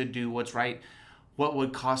 what he should do, what's right, what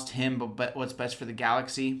would cost him, but what's best for the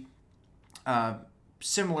galaxy,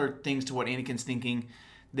 similar things to what Anakin's thinking,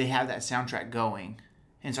 they have that soundtrack going.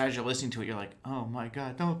 And so as you're listening to it, you're like, oh my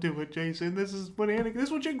God, don't do it, Jason. This is what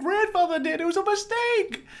your grandfather did. It was a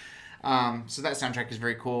mistake. So that soundtrack is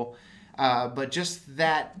very cool. But just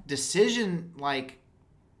that decision, like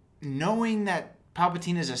knowing that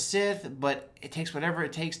Palpatine is a Sith, but it takes whatever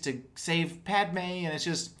it takes to save Padme, and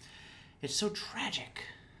it's so tragic,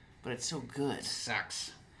 but it's so good. It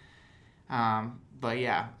sucks. But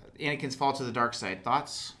yeah, Anakin's fall to the dark side.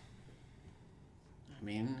 Thoughts? I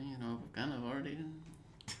mean, kind of already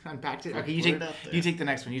unpacked it. Okay, you take the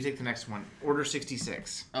next one. You take the next one. Order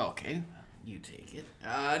 66. Okay, you take it.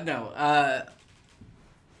 No.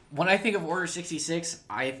 When I think of Order 66,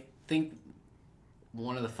 I think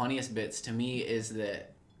one of the funniest bits to me is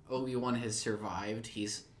that Obi-Wan has survived.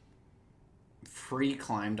 He's free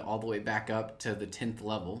climbed all the way back up to the 10th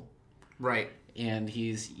level. Right. And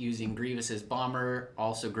he's using Grievous's bomber.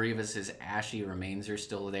 Also, Grievous's ashy remains are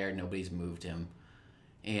still there. Nobody's moved him.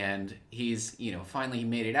 And he's, finally he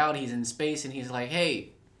made it out. He's in space, and he's like,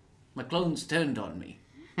 hey, my clones turned on me.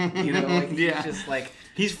 He's just like...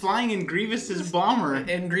 He's flying in Grievous's bomber.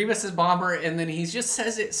 In Grievous's bomber, and then he just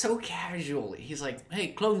says it so casually. He's like, hey,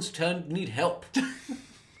 clones turned, need help.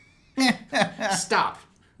 Stop.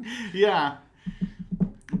 Yeah.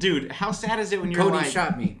 Dude, how sad is it when you're Cody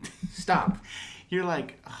shot me. Stop. You're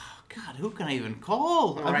like, oh, God, who can I even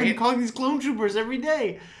call? Right? I've been calling these clone troopers every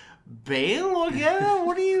day. Bail again?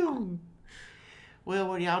 What are you... Well,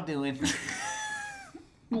 what are y'all doing?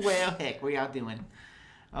 Well, heck, what are y'all doing?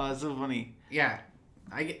 Oh, it's so funny. Yeah.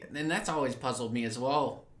 And that's always puzzled me as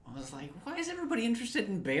well. I was like, why is everybody interested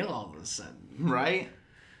in Bail all of a sudden? Right?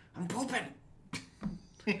 I'm pooping.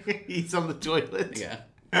 He's on the toilet. Yeah.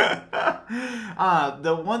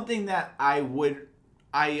 The one thing that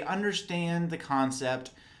I understand the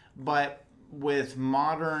concept, but with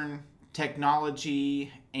modern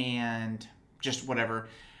technology and just whatever,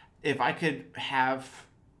 if I could have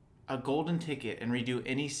a golden ticket and redo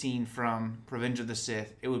any scene from Revenge of the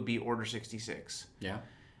Sith, it would be Order 66. Yeah.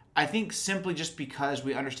 I think simply just because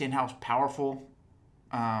we understand how powerful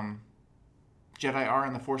Jedi are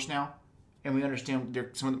in the Force now, and we understand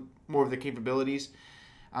more of their capabilities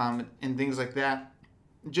and things like that.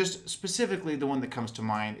 Just specifically, the one that comes to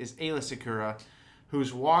mind is Aayla Secura,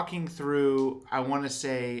 who's walking through, I want to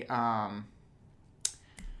say...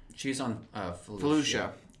 she's on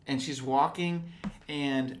Felucia. And she's walking,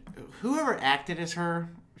 and whoever acted as her,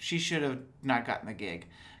 she should have not gotten the gig.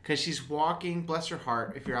 Because she's walking, bless her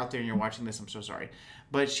heart, if you're out there and you're watching this, I'm so sorry.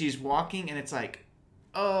 But she's walking, and it's like,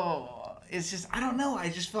 oh, it's just, I don't know. I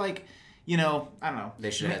just feel like, I don't know. They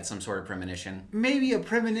should have had some sort of premonition. Maybe a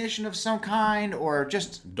premonition of some kind, or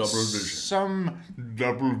just double vision.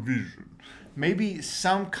 Maybe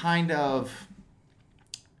some kind of,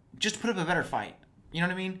 just put up a better fight. You know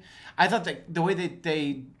what I mean? I thought that the way that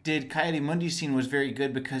they did Coyote-Mundi's scene was very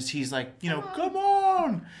good because he's like, come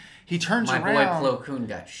on. He turns around. My boy Plo Koon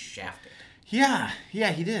got shafted. Yeah,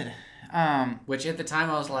 he did. Which at the time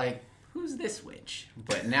I was like, who's this witch?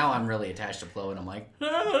 But now I'm really attached to Plo, and I'm like,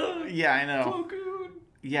 yeah, I know. Plo Koon.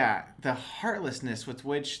 Yeah, the heartlessness with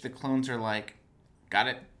which the clones are like, got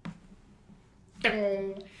it.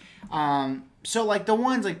 So like the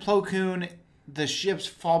ones like Plo Koon, the ships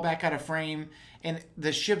fall back out of frame, and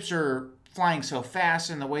the ships are flying so fast,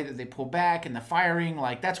 and the way that they pull back and the firing,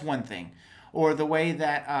 like that's one thing. Or the way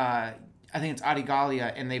that I think it's Adi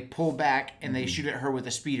Gallia, and they pull back and they shoot at her with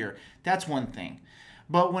a speeder. That's one thing.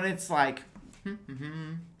 But when it's like,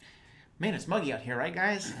 man, it's muggy out here, right,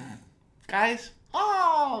 guys? Guys?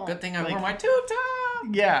 Oh! Good thing I wore my tube top!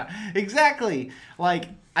 Yeah, exactly. Like,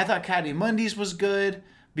 I thought Coyote-Mundi's was good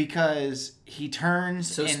because he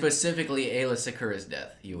turns. So specifically, Aayla Secura's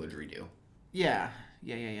death, you would redo. Yeah.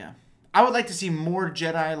 I would like to see more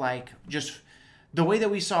Jedi, like, just the way that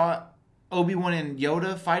we saw Obi-Wan and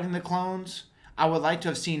Yoda fighting the clones. I would like to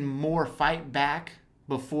have seen more fight back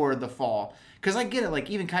before the fall. Because I get it, like,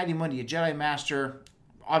 even Coyote-Mundi, a Jedi Master,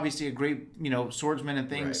 obviously a great, swordsman and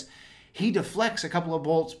things. Right. He deflects a couple of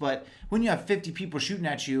bolts, but when you have 50 people shooting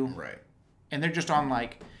at you, right, and they're just on,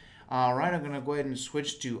 like, all right, I'm going to go ahead and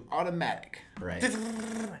switch to automatic. Right.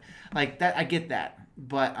 Like, that, I get that.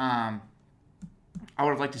 But, I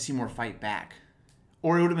would have liked to see more fight back.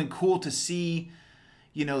 Or it would have been cool to see,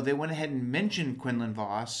 they went ahead and mentioned Quinlan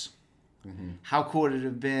Vos. Mm-hmm. How cool would it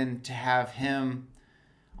have been to have him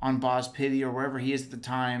on Boz Pity or wherever he is at the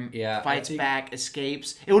time, fights back,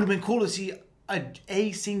 escapes. It would have been cool to see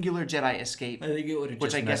a singular Jedi escape. I think it would have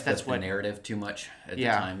just messed up the narrative too much at the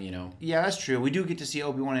time, Yeah, that's true. We do get to see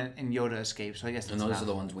Obi-Wan and Yoda escape, so I guess that's And those are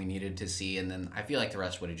the ones we needed to see, and then I feel like the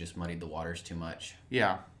rest would have just muddied the waters too much.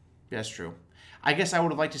 Yeah, that's true. I guess I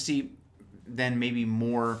would have liked to see then maybe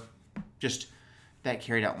more just that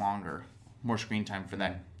carried out longer, more screen time for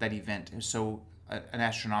that event. It was so an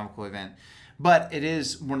astronomical event, but it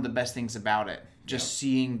is one of the best things about it. Just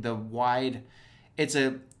seeing the wide,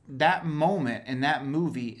 that moment in that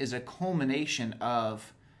movie is a culmination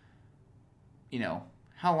of,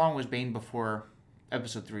 how long was Bane before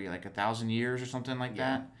episode 3? Like 1,000 years or something like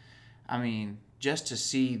that. I mean, just to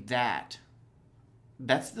see that,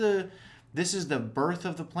 this is the birth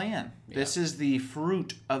of the plan. Yeah. This is the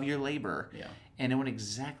fruit of your labor. Yeah. And it went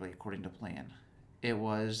exactly according to plan. It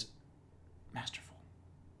was masterful.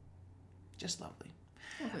 Just lovely.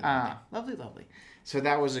 Lovely. So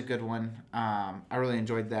that was a good one. I really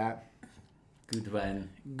enjoyed that. Good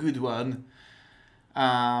one.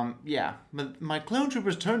 Yeah. But my clone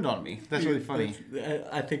troopers turned on me. That's really funny.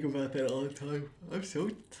 I think about that all the time. I'm so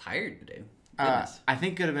tired today. I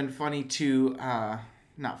think it would have been funny to...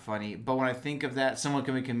 not funny, but when I think of that, someone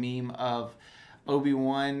can make a meme of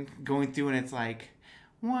Obi-Wan going through and it's like,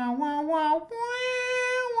 wah, wah, wah, wah,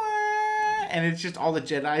 wah, and it's just all the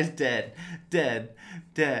Jedi's dead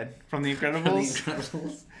from The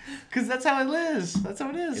Incredibles. Because that's how it is. That's how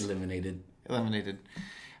it is. Eliminated.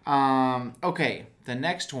 Okay, the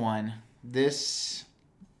next one, this,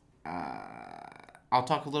 I'll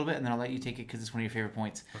talk a little bit and then I'll let you take it because it's one of your favorite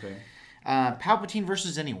points. Okay. Palpatine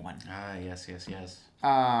versus anyone. Yes.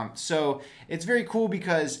 So it's very cool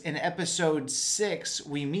because in episode 6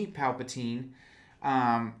 we meet Palpatine,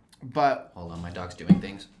 but hold on, my dog's doing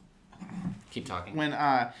things. Keep talking. When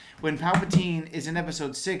Palpatine is in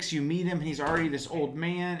episode 6, you meet him and he's already this old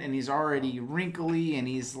man and he's already wrinkly and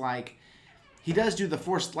he's like, he does do the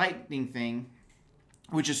Force lightning thing,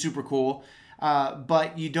 which is super cool,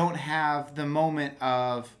 but you don't have the moment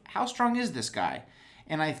of how strong is this guy.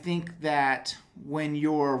 And I think that when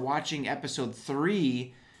you're watching episode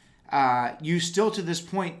 3, you still to this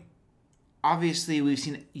point, obviously we've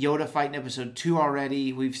seen Yoda fight in episode 2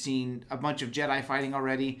 already. We've seen a bunch of Jedi fighting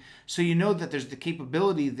already. So you know that there's the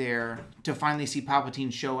capability there to finally see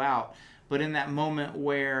Palpatine show out. But in that moment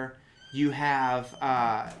where you have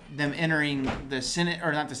them entering the Senate,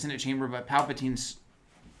 or not the Senate chamber, but Palpatine's,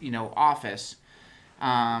 office.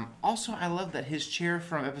 Also, I love that his chair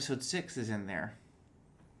from episode 6 is in there.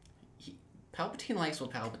 Palpatine likes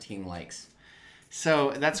what Palpatine likes.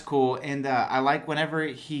 So that's cool. And I like whenever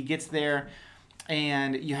he gets there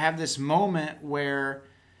and you have this moment where...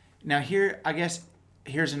 Now here, I guess,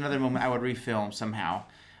 here's another moment I would refilm somehow.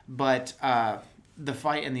 But the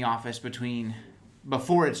fight in the office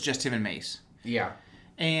before it's just him and Mace. Yeah.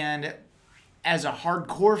 And as a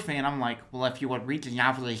hardcore fan, I'm like, well, if you would read the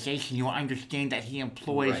novelization, you'll understand that he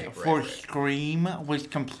employs Force Scream,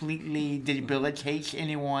 which completely debilitates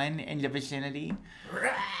anyone in the vicinity.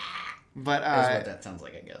 But that's what that sounds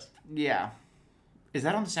like, I guess. Yeah. Is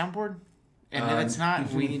that on the soundboard? And if it's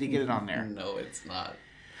not, we need to get it on there. No, it's not.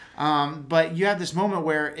 But you have this moment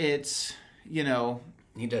where it's,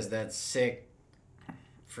 he does that sick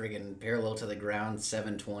friggin' parallel to the ground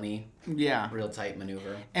 720. Yeah. Real tight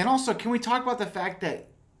maneuver. And also, can we talk about the fact that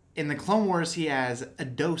in the Clone Wars he has a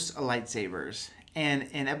dose of lightsabers, and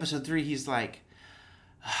in episode 3 he's like,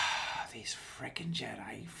 these frickin'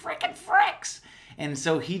 Jedi, frickin' fricks. And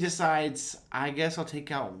so he decides, I guess I'll take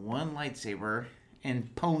out one lightsaber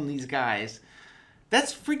and pwn these guys.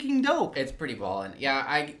 That's freaking dope. It's pretty ballin'.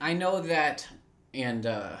 Yeah, I know that, and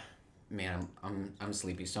man, I'm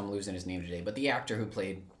sleepy, so I'm losing his name today. But the actor who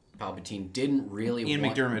played Palpatine didn't really Ian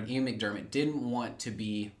McDermott didn't want to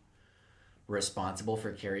be responsible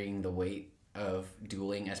for carrying the weight of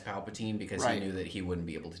dueling as Palpatine because he knew that he wouldn't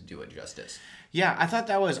be able to do it justice. Yeah, I thought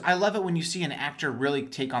I love it when you see an actor really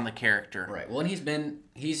take on the character. Right. Well, and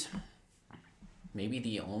he's maybe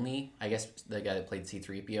the only, I guess, the guy that played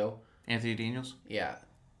C-3PO. Anthony Daniels? Yeah.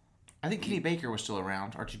 I think Kenny Baker was still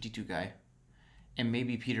around, R2-D2 guy. And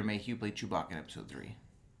maybe Peter Mayhew played Chewbacca in episode 3.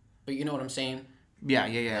 But you know what I'm saying? Yeah.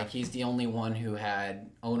 Like, he's the only one who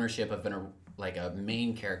had ownership of a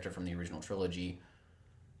main character from the original trilogy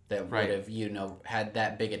that would have, had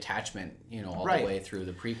that big attachment, all the way through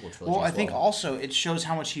the prequel trilogy. Well, I think also it shows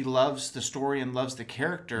how much he loves the story and loves the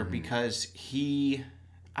character because I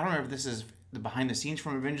don't remember if this is the behind the scenes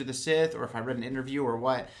from Revenge of the Sith or if I read an interview or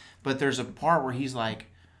what, but there's a part where he's like,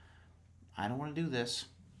 I don't want to do this.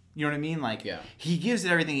 You know what I mean? Like, he gives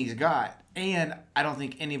it everything he's got, and I don't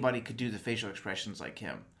think anybody could do the facial expressions like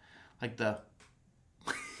him. Like the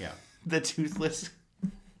toothless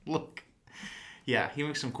look. Yeah, he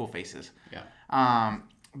makes some cool faces. Yeah.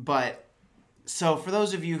 But, so for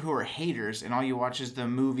those of you who are haters and all you watch is the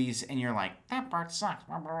movies and you're like, that part sucks.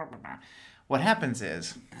 What happens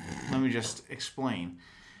is, let me just explain.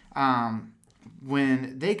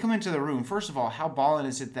 When they come into the room, first of all, how ballin'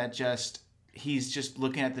 is it that just he's just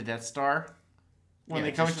looking at the Death Star when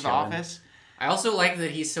they come into chilling. the office. I also like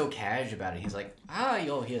that he's so cash about it. He's like,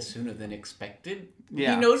 you're here sooner than expected.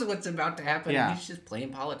 Yeah. He knows what's about to happen. Yeah. And he's just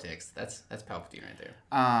playing politics. That's Palpatine right there.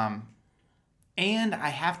 And I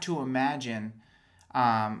have to imagine,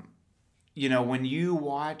 when you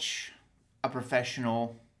watch a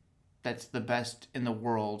professional that's the best in the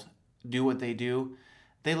world do what they do,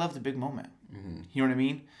 they love the big moment. Mm-hmm. You know what I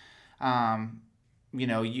mean?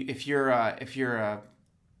 If you're a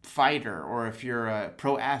fighter or if you're a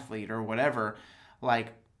pro athlete or whatever,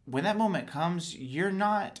 like when that moment comes,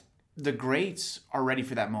 the greats are ready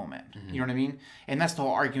for that moment. Mm-hmm. You know what I mean? And that's the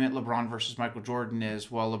whole argument LeBron versus Michael Jordan is,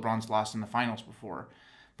 well, LeBron's lost in the finals before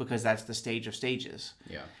because that's the stage of stages.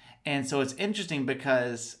 Yeah. And so it's interesting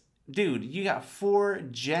because, dude, you got 4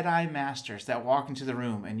 Jedi Masters that walk into the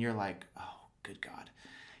room and you're like, oh, good God.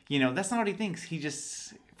 That's not what he thinks. He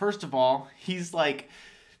just, first of all, he's like,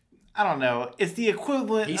 I don't know. It's the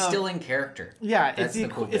equivalent He's still in character. Yeah. That's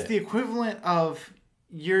It's the equivalent of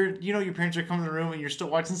your parents are coming to the room and you're still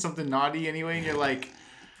watching something naughty anyway. And you're like,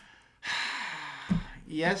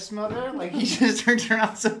 yes, mother. Like he just turns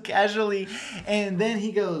around so casually. And then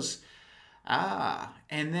he goes,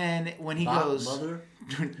 and then when he goes, mother.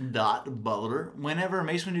 Butler. Whenever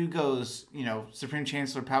Mace Windu goes, Supreme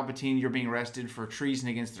Chancellor Palpatine, you're being arrested for treason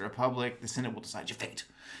against the Republic. The Senate will decide your fate.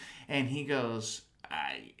 And he goes,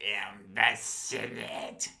 I am the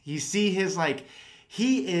Senate. You see his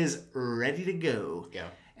he is ready to go. Yeah.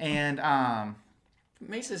 And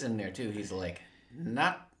Mace is in there too. He's like,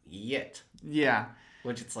 not yet. Yeah.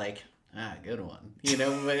 Which it's like, good one.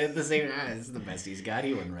 But at the same time, it's the best he's got.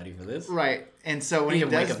 He wasn't ready for this. Right. And so when he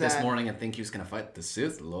does wake up that, this morning and think he was going to fight the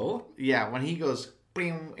Sith, lol. Yeah, when he goes,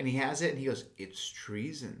 bing, and he has it, and he goes, it's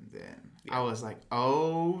treason then. Yeah. I was like,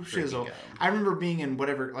 oh, shizzle. I remember being in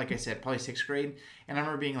whatever, like I said, probably 6th grade, and I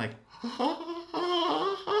remember being like,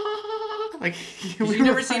 you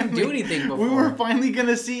never seen him do anything before. We were finally going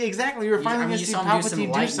to see, exactly, we were finally going to see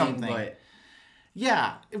Palpatine do something. But...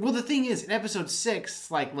 Yeah. Well, the thing is, in episode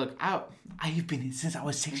 6, look, I've been since I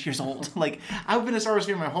was 6 years old. I've been a Star Wars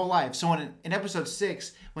fan my whole life. So in episode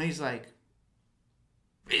 6, when he's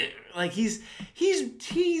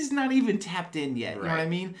he's not even tapped in yet. You know what I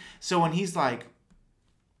mean? So when he's and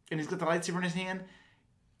he's got the lightsaber in his hand,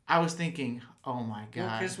 I was thinking, oh my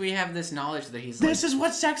God. Because we have this knowledge that he's this is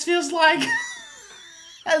what sex feels like.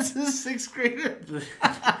 As a 6th grader.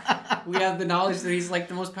 We have the knowledge that he's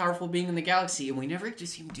the most powerful being in the galaxy, and we never get to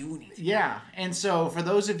see him do anything. Yeah, and so for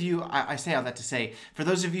those of you, I say all that to say, for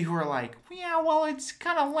those of you who are like, yeah, well, it's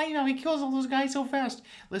kind of lame how he kills all those guys so fast.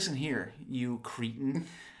 Listen here, you cretin.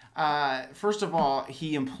 First of all,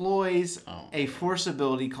 he employs a force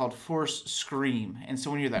ability called Force Scream, and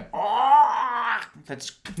so when you're that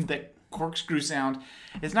corkscrew sound,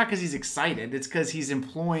 it's not because he's excited, it's because he's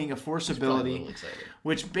employing a force ability,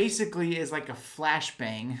 which basically is like a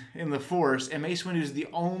flashbang in the Force, and Mace Windu is the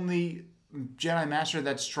only Jedi Master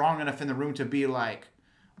that's strong enough in the room to be like,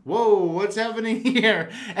 whoa, what's happening here?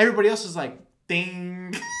 Everybody else is like,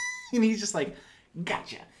 ding, and he's just like,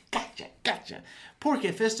 gotcha. Poor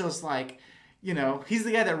Kit Fisto's he's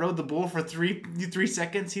the guy that rode the bull for three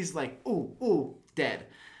seconds. He's like, ooh, dead.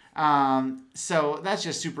 So that's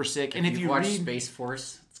just super sick. And if you watch Space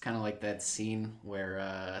Force, it's kind of like that scene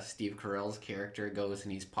where Steve Carell's character goes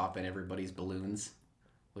and he's popping everybody's balloons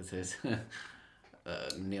with his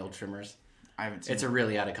nail trimmers. I haven't seen it. It's a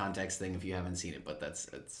really out of context thing if you haven't seen it, but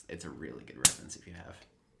it's a really good reference if you have.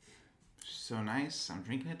 So nice. I'm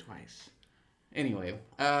drinking it twice. Anyway,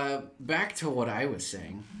 back to what I was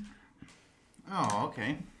saying. Oh,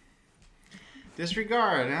 okay.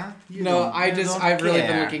 Disregard, huh? I've really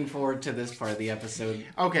been looking forward to this part of the episode.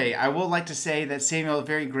 Okay, I would like to say that Samuel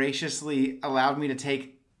very graciously allowed me to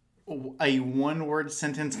take a one-word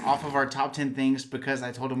sentence off of our top 10 things because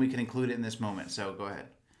I told him we could include it in this moment. So go ahead.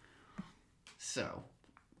 So,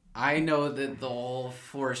 I know that the whole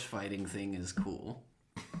force fighting thing is cool.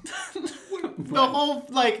 The whole,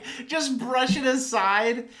 just brush it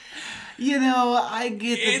aside. I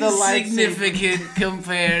get that the lightsaber... Insignificant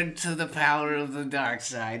compared to the power of the dark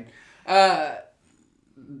side. I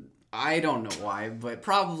don't know why, but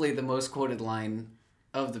probably the most quoted line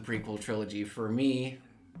of the prequel trilogy for me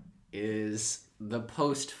is the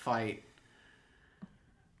post-fight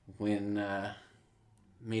when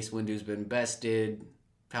Mace Windu's been bested.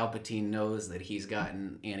 Palpatine knows that he's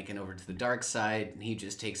gotten Anakin over to the dark side, and he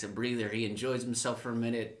just takes a breather. He enjoys himself for a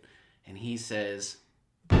minute, and he says,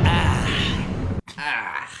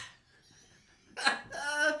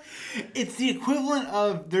 It's the equivalent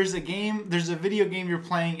of there's a video game you're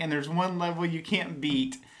playing, and there's one level you can't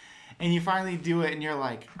beat, and you finally do it, and you're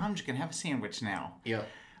like, I'm just gonna have a sandwich now. Yep.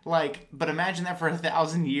 Like, but imagine that for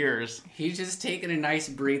 1,000 years. He's just taking a nice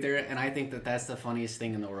breather, and I think that that's the funniest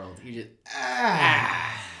thing in the world. He just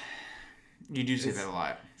You do say that a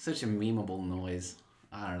lot. Such a memeable noise.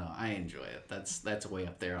 I don't know. I enjoy it. That's way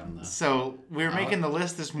up there on the. So we were making the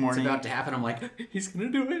list this morning. It's about to happen. I'm like, he's gonna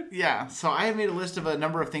do it. Yeah. So I have made a list of a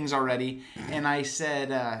number of things already, and I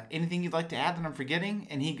said, anything you'd like to add that I'm forgetting?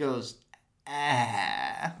 And he goes,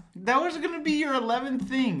 that was gonna be your 11th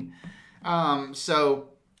thing. So.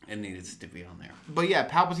 It needs to be on there. But yeah,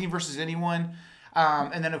 Palpatine versus anyone.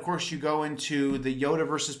 And then, of course, you go into the Yoda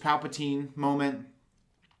versus Palpatine moment.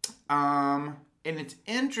 And it's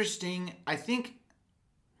interesting. I think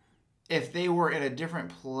if they were in a different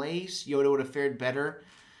place, Yoda would have fared better.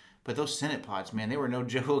 But those Senate pods, man, they were no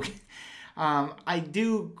joke. I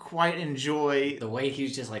do quite enjoy... The way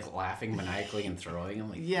he's just, like, laughing maniacally and throwing them.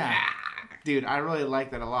 Like, yeah. Dude, I really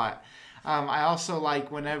like that a lot. I also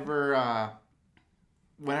like whenever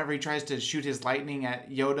he tries to shoot his lightning at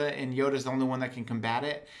Yoda, and Yoda's the only one that can combat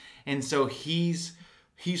it. And so he's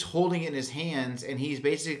holding it in his hands, and he's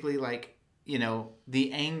basically like, you know,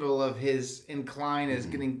 the angle of his incline is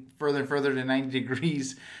getting further and further to 90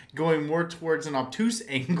 degrees, going more towards an obtuse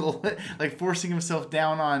angle, like forcing himself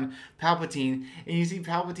down on Palpatine. And you see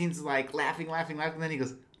Palpatine's like laughing, and then he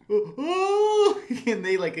goes, oh, and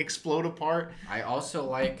they like explode apart. I also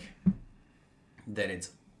like that it's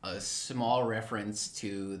a small reference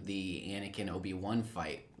to the Anakin Obi-Wan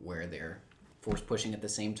fight where they're force pushing at the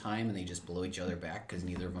same time and they just blow each other back because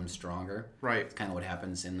neither of them's stronger. Right. It's kind of what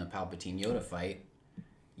happens in the Palpatine Yoda fight.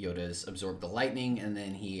 Yoda's absorbed the lightning and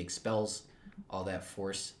then he expels all that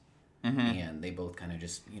force, and they both kind of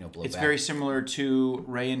just blow back. It's very similar to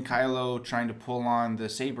Rey and Kylo trying to pull on the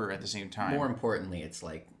saber at the same time. More importantly, it's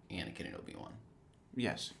like Anakin and Obi-Wan.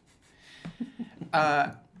 Yes.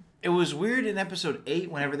 It was weird in episode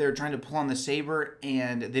 8 whenever they were trying to pull on the saber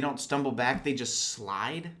and they don't stumble back, they just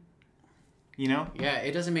slide. You know? Yeah,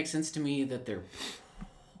 it doesn't make sense to me that they're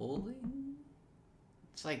pulling.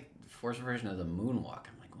 It's like the Force version of the moonwalk.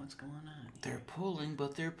 I'm like, what's going on? They're pulling,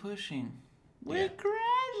 but they're pushing. Yeah. We're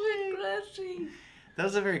crashing. That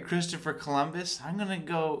was a very Christopher Columbus. I'm going to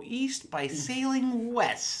go east by sailing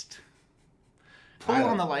west. Pull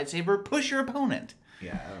on the lightsaber, push your opponent.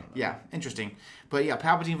 Yeah, I don't know. Yeah, interesting. But yeah,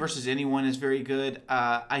 Palpatine versus anyone is very good.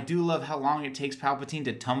 I do love how long it takes Palpatine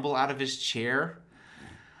to tumble out of his chair.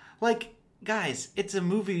 Like, guys, it's a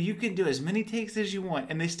movie. You can do as many takes as you want.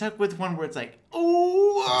 And they stuck with one where it's like,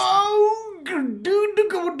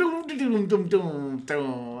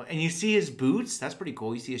 and you see his boots. That's pretty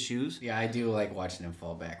cool. You see his shoes. Yeah, I do like watching him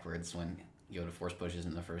fall backwards when Yoda force pushes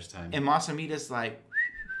him the first time. And Masamita's like,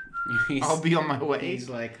 I'll be on my way. He's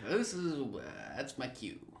like, that's my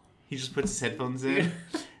cue. He just puts his headphones in.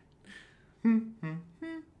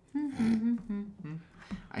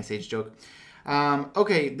 Ice Age joke.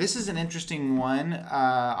 Okay, this is an interesting one.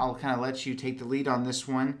 I'll kind of let you take the lead on this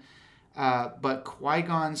one. But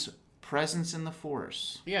Qui-Gon's presence in the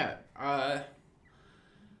Force. Yeah. I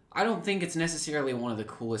don't think it's necessarily one of the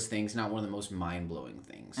coolest things, not one of the most mind-blowing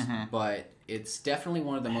things. But it's definitely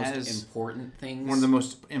one of the most important things. One of the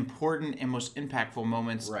most important and most impactful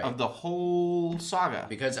moments of the whole saga.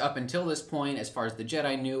 Because up until this point, as far as the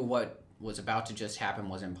Jedi knew, what was about to just happen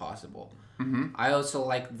was impossible. I also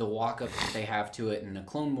like the walk-up that they have to it in the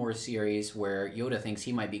Clone Wars series where Yoda thinks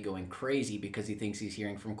he might be going crazy because he thinks he's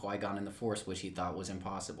hearing from Qui-Gon in the Force, which he thought was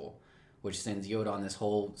impossible. Which sends Yoda on this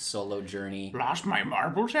whole solo journey. Lost my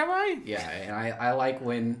marbles, have I? Yeah, and I like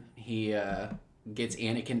when he gets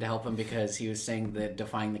Anakin to help him because he was saying that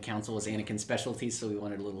defying the Council was Anakin's specialty, so he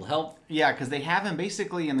wanted a little help. Yeah, because they have him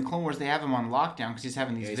basically in the Clone Wars. They have him on lockdown because he's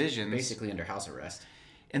having these visions. Basically under house arrest.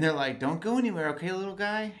 And they're like, "Don't go anywhere, okay, little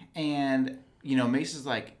guy?" And Mace is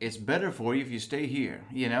like, "It's better for you if you stay here,"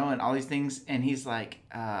 and all these things. And he's like,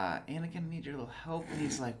 "Anakin, I need your little help." And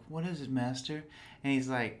he's like, "What is it, Master?" And he's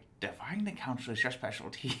like, "Defying the Council is your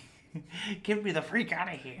specialty. Get me the freak out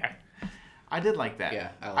of here." I did like that.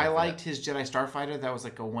 Yeah, I liked his Jedi Starfighter. That was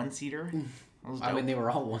like a one-seater. I mean, they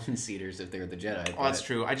were all one-seaters if they were the Jedi. Oh, that's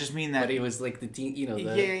true. I just mean that. But it was like the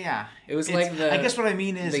Yeah. It was like the. I guess what I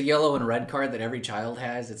mean is the yellow and red card that every child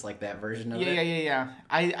has. It's like that version of it. Yeah.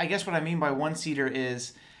 I guess what I mean by one-seater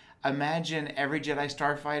is, imagine every Jedi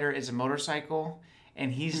Starfighter is a motorcycle,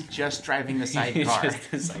 and he's just driving the sidecar.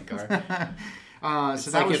 Just the sidecar.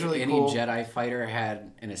 So that was really cool. If any Jedi fighter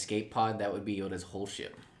had an escape pod, that would be Yoda's whole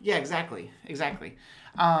ship. Yeah, exactly.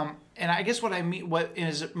 And I guess what I mean, what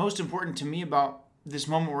is most important to me about this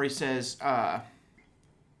moment where he says, "An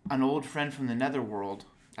old friend from the Netherworld."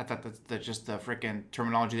 I thought that just the freaking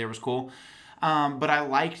terminology there was cool. But I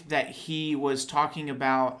liked that he was talking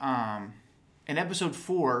about in episode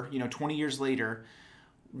 4, 20 years later,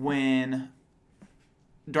 when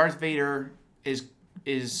Darth Vader is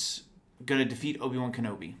going to defeat Obi-Wan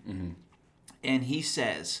Kenobi. Mm-hmm. And he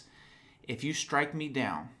says, if you strike me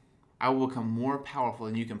down, I will become more powerful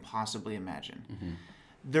than you can possibly imagine. Mm-hmm.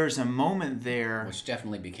 There's a moment there... Which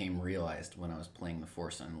definitely became realized when I was playing The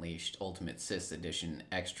Force Unleashed Ultimate Sith Edition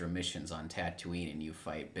extra missions on Tatooine, and you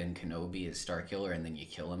fight Ben Kenobi as Starkiller, and then you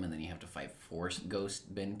kill him, and then you have to fight Force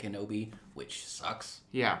Ghost Ben Kenobi, which sucks.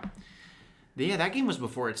 Yeah. Yeah, that game was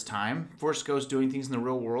before its time. Force Ghost doing things in the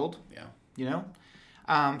real world. Yeah.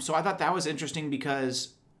 So I thought that was interesting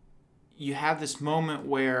because you have this moment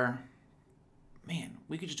where, man,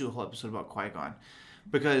 we could just do a whole episode about Qui-Gon.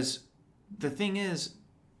 Because the thing is,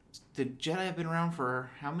 the Jedi have been around for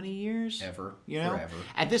how many years? Ever. Forever.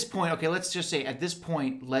 At this point, okay, let's just say at this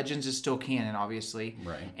point, Legends is still canon, obviously.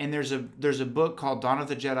 Right. And there's a book called Dawn of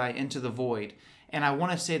the Jedi, Into the Void. And I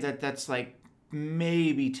want to say that that's like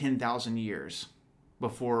maybe 10,000 years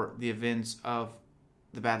before the events of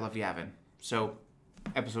the Battle of Yavin. So,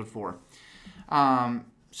 episode 4.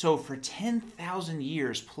 So for 10,000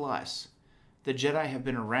 years plus, the Jedi have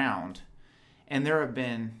been around. And there have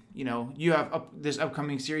been, you have this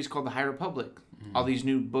upcoming series called The High Republic. Mm-hmm. All these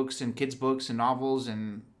new books and kids' books and novels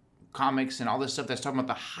and comics and all this stuff that's talking about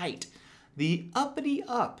the height, the uppity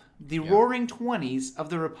up, the roaring 20s of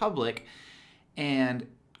the Republic. And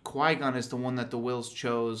Qui-Gon is the one that the Wills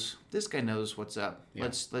chose. This guy knows what's up. Yeah.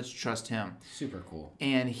 Let's trust him. Super cool.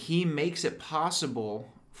 And he makes it possible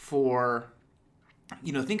for,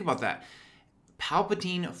 think about that.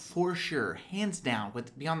 Palpatine, for sure, hands down,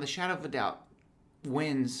 with beyond the shadow of a doubt,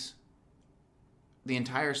 wins the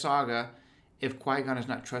entire saga if Qui-Gon is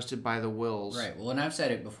not trusted by the Wills. Right. Well, and I've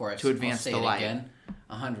said it before. To advance the light. Again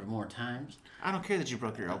 100 more times. I don't care that you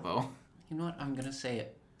broke your elbow. You know what? I'm gonna say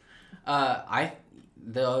it.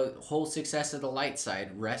 The whole success of the light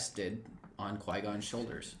side rested on Qui-Gon's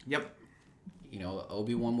shoulders. Yep.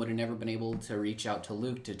 Obi-Wan would have never been able to reach out to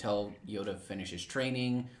Luke to tell Yoda to finish his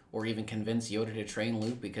training, or even convince Yoda to train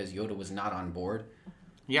Luke because Yoda was not on board.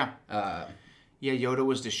 Yeah. Yoda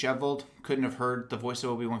was disheveled, couldn't have heard the voice of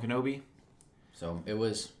Obi-Wan Kenobi. So that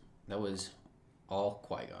was all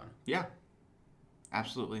Qui-Gon. Yeah.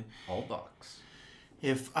 Absolutely. All box.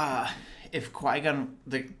 If Qui-Gon,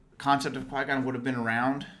 the concept of Qui-Gon would have been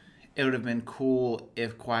around, it would have been cool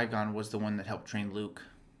if Qui-Gon was the one that helped train Luke.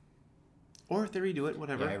 Or if they redo it,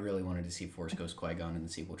 whatever. Yeah, I really wanted to see Force Ghost Qui-Gon in the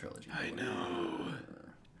sequel trilogy. I know.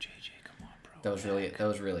 JJ, come on, bro. That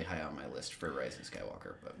was really high on my list for Rise of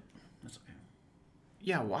Skywalker, but that's okay.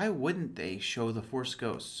 Yeah, why wouldn't they show the Force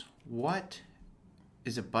Ghosts? What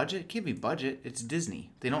is it? Budget? It can't be budget. It's Disney.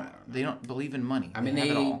 They don't believe in money. I mean,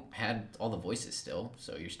 they had all the voices still,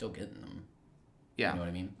 so you're still getting them. Yeah. You know what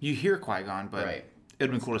I mean? You hear Qui-Gon, but it would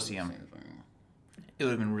have been cool to see him. It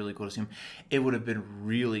would have been really cool to see him. It would have been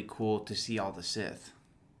really cool to see all the Sith.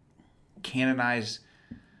 Canonize,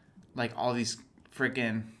 like, all these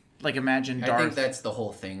freaking... Like, imagine Darth... I think that's the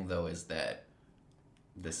whole thing, though, is that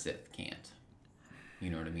the Sith can't. You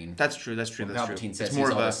know what I mean? That's true. When Palpatine says he's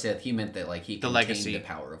all the Sith, he meant that, like, he contained legacy. The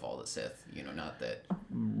power of all the Sith. Not that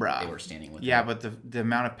they were standing with him. Yeah, but the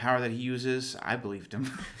amount of power that he uses, I believed him.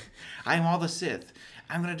 I am all the Sith.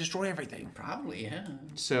 I'm going to destroy everything. Probably, yeah.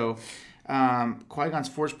 So... Qui-Gon's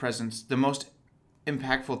Force presence, the most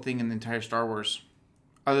impactful thing in the entire Star Wars,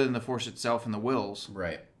 other than the Force itself and the Wills.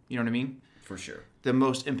 Right. You know what I mean? For sure. The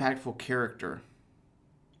most impactful character.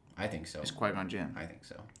 I think so. Is Qui-Gon Jinn. I think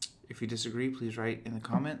so. If you disagree, please write in the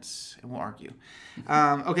comments and we'll argue.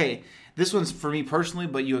 Okay, this one's for me personally,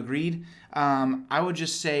 but you agreed. I would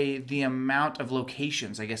just say the amount of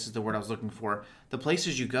locations, I guess is the word I was looking for. The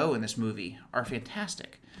places you go in this movie are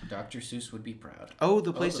fantastic. Dr. Seuss would be proud.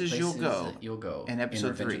 The places you'll go. You'll go. In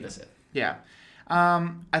episode 3. Of the Sith. Yeah.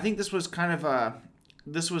 I think this was kind of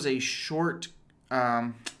a short,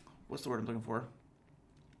 what's the word I'm looking for?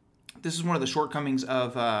 This is one of the shortcomings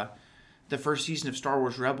of the first season of Star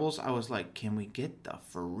Wars Rebels. I was like, can we get the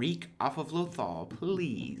freak off of Lothal,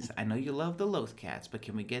 please? I know you love the Loth cats, but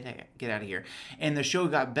can we get out of here? And the show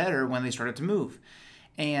got better when they started to move.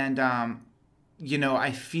 And,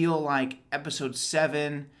 I feel like episode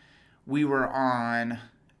 7, we were on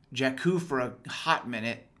Jakku for a hot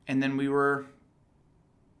minute, and then we were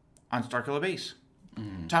on Starkiller Base.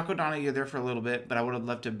 Mm-hmm. Takodana, you're there for a little bit, but I would have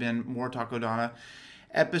loved to have been more Takodana.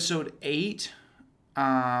 Episode 8,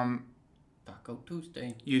 Taco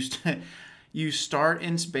Tuesday. You start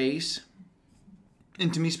in space.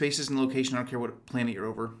 And to me, space isn't location. I don't care what planet you're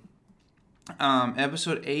over.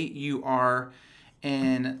 Episode 8, you are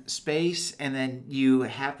in space, and then you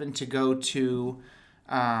happen to go to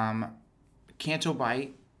Canto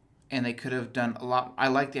Bight, and they could have done a lot. I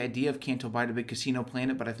like the idea of Canto Bight, a big casino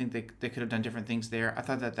planet, but I think they could have done different things there. I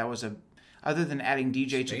thought that was other than adding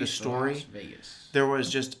DJ to the story, there was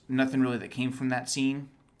just nothing really that came from that scene.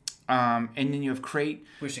 And then you have Crate.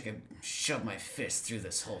 Wish I could shove my fist through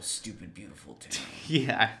this whole stupid, beautiful town.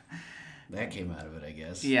 Yeah. That came out of it, I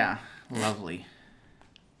guess. Yeah. Lovely.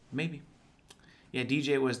 Maybe. Yeah,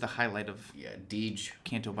 DJ was the highlight of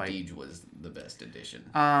Canto Bight. Deej was the best addition.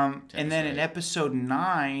 And then in episode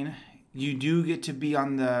 9, you do get to be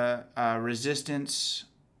on the Resistance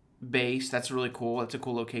base. That's really cool. That's a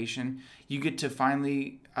cool location. You get to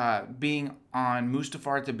finally being on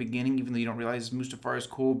Mustafar at the beginning, even though you don't realize Mustafar is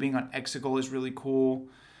cool. Being on Exegol is really cool.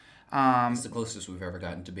 It's the closest we've ever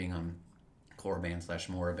gotten to being on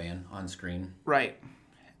Korriban/Moraban on screen. Right.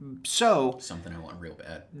 So something I want real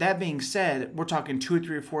bad. That being said, we're talking 2 or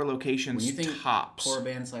 3 or 4 locations when you think tops.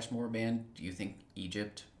 Korriban/Moraban, do you think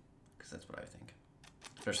Egypt? Because that's what I think.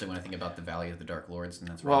 Especially when I think about the Valley of the Dark Lords, and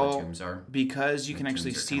that's where all the tombs are. Because you can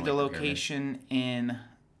actually see the location in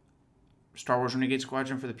Star Wars Renegade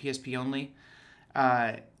Squadron for the PSP only.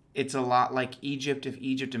 It's a lot like Egypt if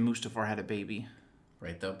Egypt and Mustafar had a baby.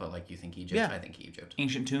 Right, though? But like you think Egypt? Yeah. I think Egypt.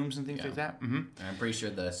 Ancient tombs and things like that? Mm-hmm. I'm pretty sure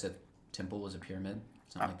the Sith temple was a pyramid.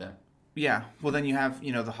 Something like that. Yeah. Well, then you have,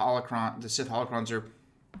 the holocron. The Sith holocrons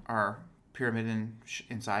are pyramid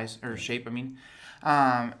in size, or shape, I mean.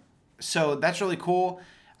 So that's really cool.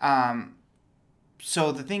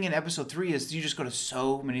 So the thing in episode 3 is you just go to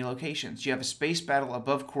so many locations. You have a space battle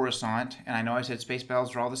above Coruscant, and I know I said space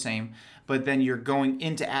battles are all the same, but then you're going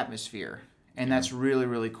into atmosphere, and that's really,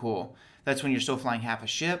 really cool. That's when you're still flying half a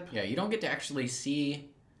ship. Yeah, you don't get to actually see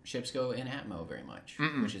ships go in Atmo very much,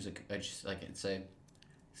 which is it's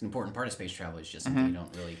an important part of space travel. It's just something you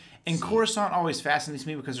don't really And see. Coruscant always fascinates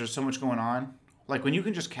me because there's so much going on. Like when you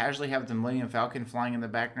can just casually have the Millennium Falcon flying in the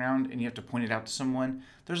background and you have to point it out to someone,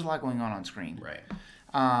 there's a lot going on screen. Right.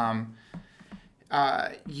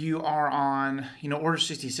 You are on, Order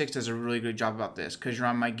 66 does a really good job about this because you're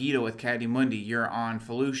on Megiddo with Cadi Mundi. You're on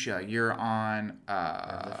Felucia. You're on...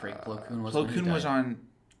 Plo Koon was Plo Koon was on...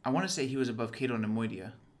 I want to say he was above Cato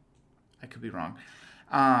Nemoidia. I could be wrong.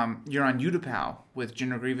 You're on Utapau with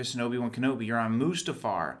General Grievous and Obi-Wan Kenobi. You're on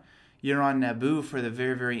Mustafar. You're on Naboo for the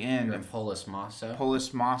very, very end. You're on Polis Massa.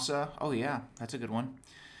 Polis Massa. Oh, yeah. That's a good one.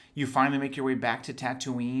 You finally make your way back to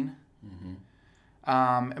Tatooine.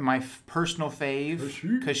 Mm-hmm. My personal fave,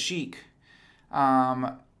 Kashyyyk.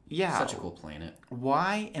 Yeah. Such a cool planet.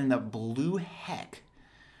 Why in the blue heck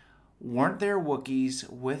weren't there Wookiees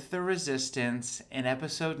with the Resistance in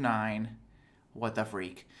Episode 9? What the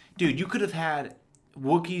freak? Dude, you could have had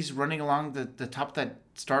Wookiees running along the top of that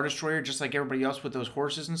Star Destroyer just like everybody else with those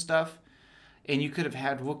horses and stuff. And you could have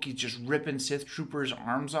had Wookiees just ripping Sith Troopers'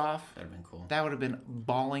 arms off. That would have been cool. That would have been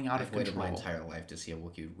balling out of control. I've waited my entire life to see a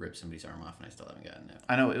Wookiee rip somebody's arm off, and I still haven't gotten it.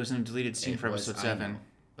 I know, it was in a deleted scene for Episode 7.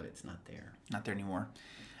 But it's not there. Not there anymore.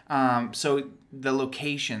 So the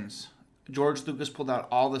locations. George Lucas pulled out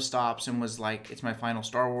all the stops and was like, it's my final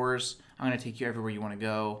Star Wars. I'm going to take you everywhere you want to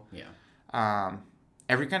go. Yeah.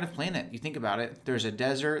 Every kind of planet, you think about it. There's a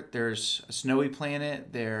desert. There's a snowy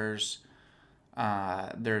planet. There's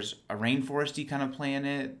a rainforesty kind of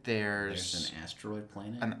planet. There's an asteroid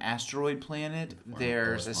planet. An asteroid planet.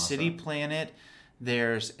 There's a city planet.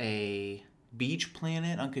 There's a beach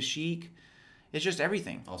planet on Kashyyyk. It's just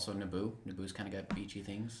everything. Also Naboo. Naboo's kind of got beachy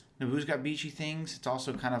things. Naboo's got beachy things. It's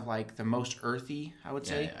also kind of like the most earthy, I would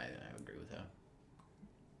say. Yeah, I agree with that.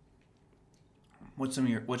 What's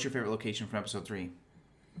your favorite location from Episode 3?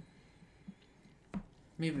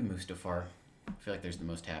 Maybe Mustafar. I feel like there's the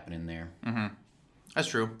most happening there. Mm-hmm. That's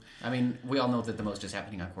true. I mean, we all know that the most is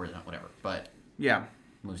happening on Coruscant, whatever. But yeah,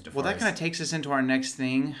 Mustafar. Well, that kind of takes us into our next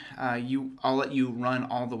thing. I'll let you run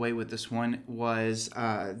all the way with this one. Was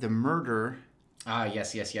the murder?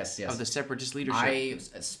 Yes. Of the Separatist leadership. I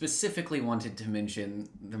specifically wanted to mention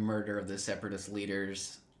the murder of the Separatist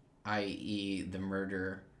leaders, i.e., the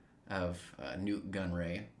murder of Newt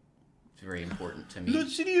Gunray. It's very important to me. Lord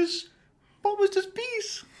Sidious promised us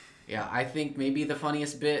peace. Yeah, I think maybe the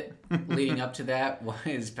funniest bit leading up to that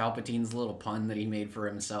was Palpatine's little pun that he made for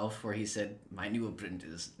himself, where he said, "My new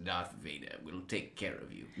apprentice, Darth Vader, will take care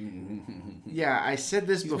of you." Yeah, I said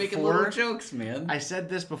this before. He's making little jokes, man. I said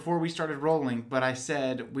this before we started rolling, but I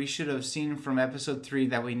said we should have seen from Episode 3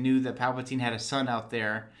 that we knew that Palpatine had a son out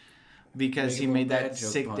there because he made that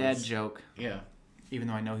sick dad joke. Yeah. Even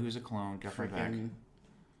though I know he was a clone, got right back.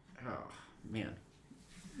 Oh, man.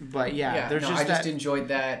 But yeah, I just enjoyed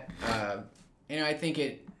that. I think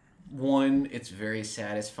it One, it's very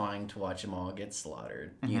satisfying to watch them all get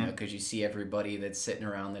slaughtered, you know, because you see everybody that's sitting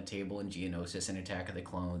around the table in Geonosis and Attack of the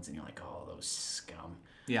Clones, and you're like, oh, those scum.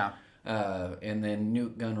 Yeah. And then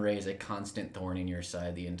Newt Gunray is a constant thorn in your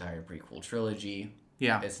side the entire prequel trilogy.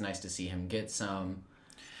 Yeah. It's nice to see him get some.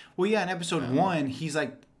 Well, yeah, in episode 1, he's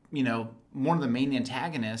like, you know, one of the main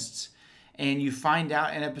antagonists, and you find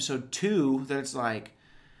out in episode 2 that it's like,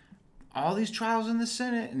 all these trials in the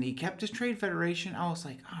Senate, and he kept his trade federation. I was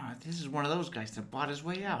like, oh, this is one of those guys that bought his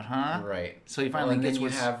way out, huh? Right. So he finally gets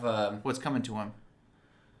what's coming to him.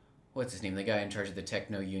 What's his name? The guy in charge of the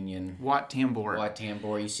Techno Union. Wat Tambor. Wat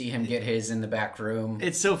Tambor. You see him get his in the back room.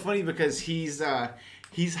 It's so funny because he's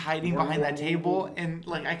hiding behind that table, and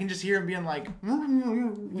like I can just hear him being like,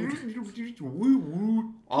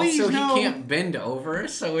 also, he can't bend over,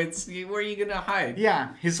 so it's where are you gonna hide?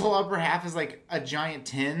 Yeah, his whole upper half is like a giant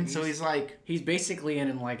tin, so he's like basically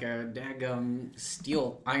in like a daggum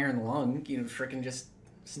steel iron lung, you know, freaking just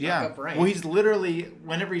stuck upright. Well, he's literally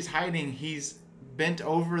whenever he's hiding, he's bent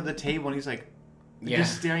over the table, and he's like.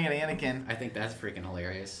 Just staring at Anakin. I think that's freaking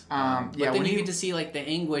hilarious. But then you get to see like the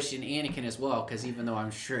anguish in Anakin as well, because even though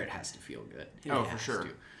I'm sure it has to feel good. For sure.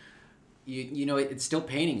 You know, it's still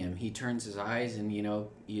painting him. He turns his eyes, and you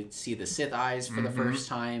know, you see the Sith eyes for the first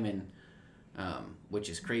time, and which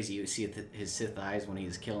is crazy. You see his Sith eyes when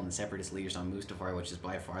he's killing the Separatist leaders on Mustafar, which is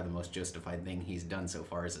by far the most justified thing he's done so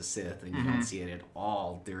far as a Sith, and you don't see it at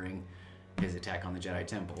all during his attack on the Jedi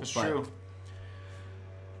Temple. That's true.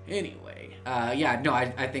 Anyway,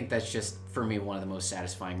 I think that's just, for me, one of the most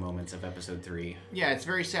satisfying moments of Episode 3. Yeah, it's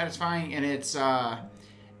very satisfying, and it's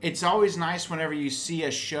always nice whenever you see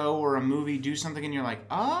a show or a movie do something and you're like,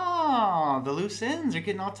 oh, the loose ends are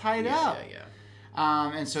getting all tied up.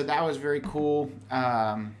 Yeah. And so that was very cool.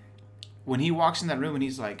 When he walks in that room and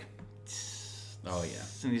he's like, oh, yeah.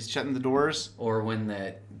 And he's shutting the doors. Or when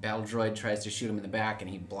that battle droid tries to shoot him in the back and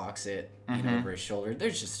he blocks it over his shoulder.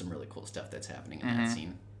 There's just some really cool stuff that's happening in that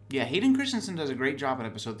scene. Yeah, Hayden Christensen does a great job in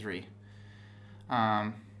Episode 3. You'll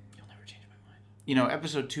never change my mind. You know,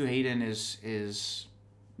 Episode 2 Hayden is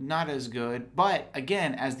not as good, but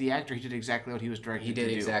again, as the actor, he did exactly what he was directed to do. He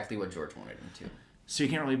did exactly what George wanted him to. So you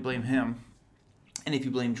can't really blame him. And if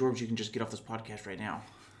you blame George, you can just get off this podcast right now.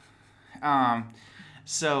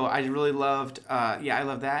 So I really loved, I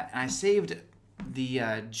love that. And I saved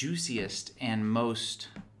the juiciest and most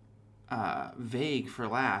vague for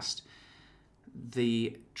last.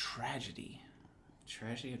 The tragedy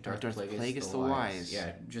of Darth Plagueis the Wise.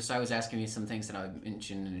 Yeah, just I was asking you some things that I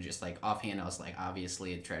mentioned, and just like offhand, I was like,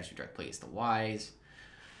 obviously, a tragedy of Darth Plagueis the Wise.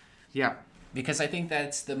 Yeah, because I think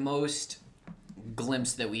that's the most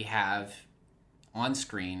glimpse that we have on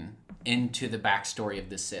screen into the backstory of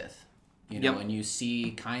the Sith. You know, and you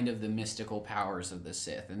see kind of the mystical powers of the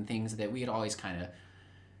Sith and things that we had always kind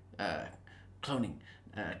of cloning.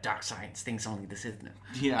 Dark science, things only the Sith know.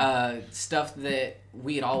 Yeah. Stuff that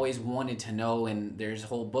we had always wanted to know, and there's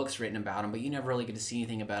whole books written about them, but you never really get to see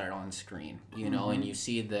anything about it on screen, you know, and you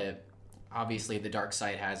see that obviously the dark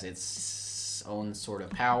side has its own sort of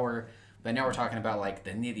power, but now we're talking about like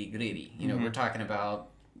the nitty gritty, you know, we're talking about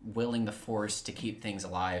willing the Force to keep things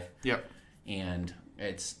alive. Yep. And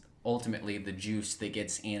it's ultimately the juice that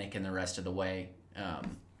gets Anakin the rest of the way.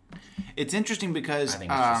 It's interesting because I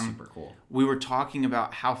think it's just super cool. We were talking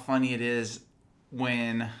about how funny it is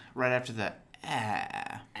when right after the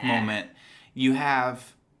moment you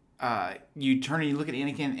have you turn and you look at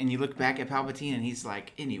Anakin and you look back at Palpatine and he's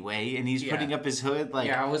like anyway and he's putting up his hood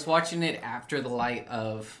like I was watching it after the light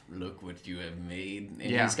of look what you have made, and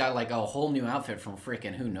he's got like a whole new outfit from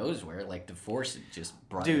freaking who knows where, like the Force just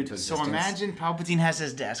brought it into existence. So imagine Palpatine has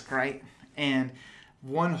his desk, right, and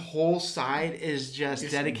one whole side is just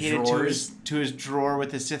dedicated to his drawer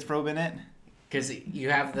with his Sith robe in it. Because you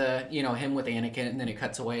have him with Anakin, and then it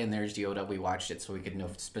cuts away, and there's Yoda. We watched it so we could know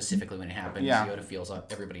specifically when it happened. Yeah. Yoda feels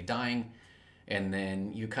everybody dying, and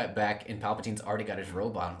then you cut back, and Palpatine's already got his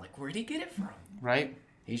robe on. I'm like, where'd he get it from? Right.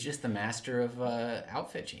 He's just the master of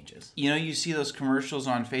outfit changes. You know, you see those commercials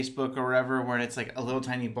on Facebook or wherever where it's like a little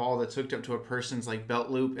tiny ball that's hooked up to a person's like belt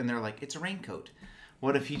loop, and they're like, it's a raincoat.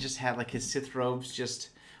 What if he just had like his Sith robes just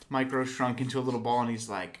micro shrunk into a little ball and he's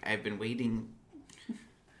like, I've been waiting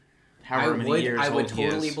however many years I would old he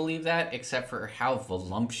totally is. believe that, except for how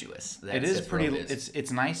voluptuous that it is. Sith Pretty. robe is.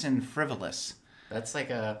 It's nice and frivolous. That's like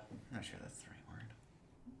I'm not sure that's the right word.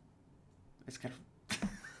 It's got.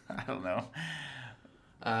 I don't know.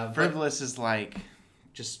 Frivolous is like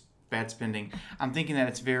just bad spending. I'm thinking that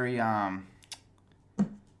it's very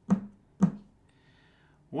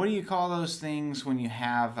what do you call those things when you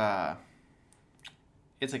have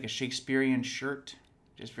it's like a Shakespearean shirt,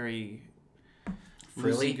 just very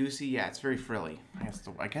Frilly? Loosey-goosey. Yeah, it's very frilly.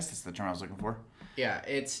 I guess that's the term I was looking for. Yeah,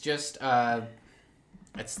 it's just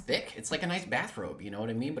it's thick. It's like a nice bathrobe, you know what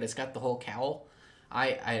I mean? But it's got the whole cowl.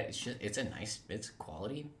 It's a nice, it's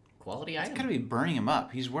quality item. It's gotta be burning him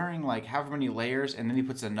up. He's wearing like however many layers, and then he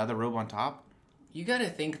puts another robe on top. You gotta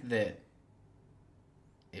think that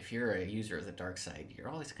if you're a user of the dark side, you're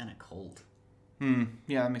always kind of cold.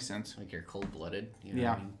 Yeah, that makes sense. Like you're cold-blooded. You know Yeah.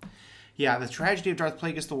 what I mean? Yeah, the tragedy of Darth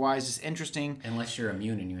Plagueis the Wise is interesting. Unless you're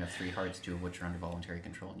immune and you have 3 hearts, 2 of which are under voluntary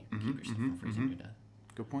control, and you can keep yourself from freezing to death.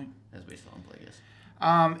 Good point. That's based on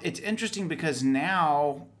Plagueis. It's interesting because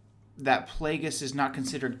now that Plagueis is not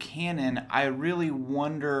considered canon, I really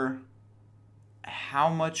wonder how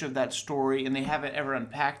much of that story, and they haven't ever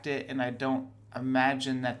unpacked it, and I don't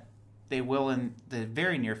imagine that they will in the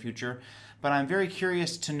very near future, but I'm very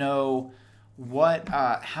curious to know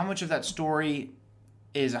how much of that story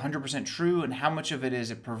is 100% true and how much of it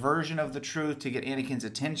is a perversion of the truth to get Anakin's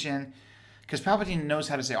attention. Because Palpatine knows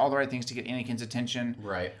how to say all the right things to get Anakin's attention.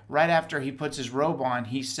 Right. Right after he puts his robe on,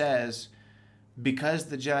 he says, because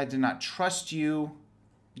the Jedi did not trust you,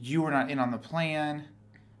 you were not in on the plan.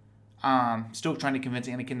 Still trying to convince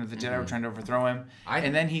Anakin that the Jedi were trying to overthrow him.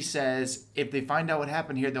 And then he says, if they find out what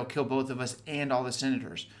happened here, they'll kill both of us and all the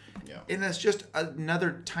senators. Yeah. And that's just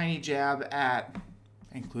another tiny jab at,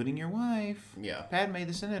 including your wife, Padme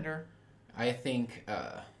the senator. I think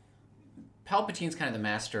Palpatine's kind of the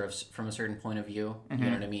master of, from a certain point of view. You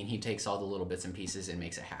know what I mean? He takes all the little bits and pieces and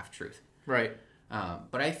makes a half-truth. Right.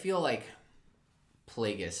 But I feel like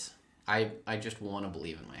Plagueis, I just want to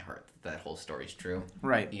believe in my heart that whole story's true.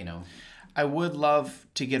 Right. You know? I would love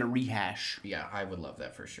to get a rehash. Yeah, I would love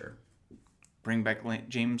that for sure. Bring back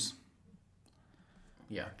James.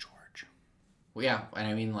 Yeah. George. Well, yeah, and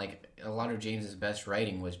I mean, like, a lot of James's best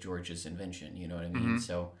writing was George's invention, you know what I mean?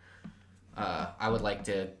 So, I would like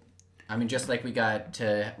to, I mean, just like we got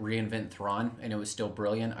to reinvent Thrawn, and it was still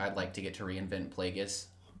brilliant, I'd like to get to reinvent Plagueis.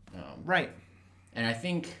 Right. And I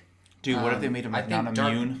think... Dude, what if they made him not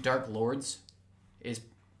immune? Dark Lords is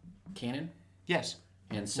canon. Yes.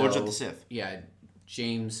 And so, Lords of the Sith. Yeah,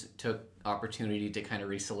 James took opportunity to kind of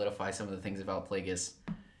re-solidify some of the things about Plagueis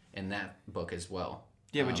in that book as well.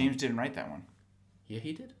 Yeah, but James didn't write that one. Yeah,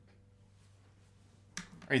 he did.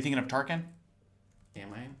 Are you thinking of Tarkin?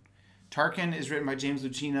 Am I? Tarkin is written by James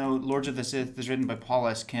Lucchino. Lords of the Sith is written by Paul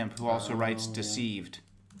S. Kemp, who also writes Deceived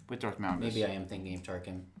with Darth Malgus. Maybe I am thinking of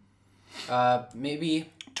Tarkin. Maybe...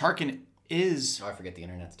 Tarkin is... Oh, I forget the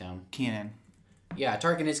internet's down. Canon. Yeah,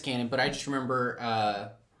 Tarkin is canon, but I just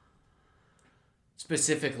remember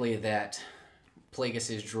specifically that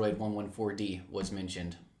Plagueis' droid 114D was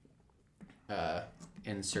mentioned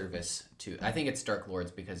in service to... I think it's Dark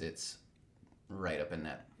Lords because it's right up in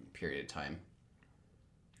that period of time.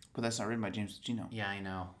 But that's not written by James Lucchino. Yeah, I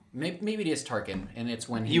know. Maybe it is Tarkin, and it's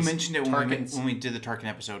when he's... You mentioned it when we did the Tarkin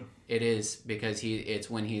episode. It is, because it's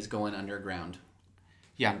when he's going underground.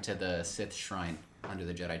 Yeah. Into the Sith Shrine under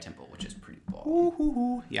the Jedi Temple, which is pretty ball.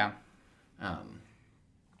 Ooh. Yeah.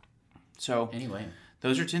 So, anyway.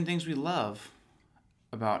 Those are 10 things we love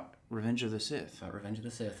about Revenge of the Sith. About Revenge of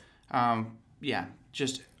the Sith. Yeah.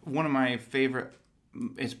 Just one of my favorite...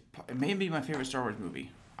 It may be my favorite Star Wars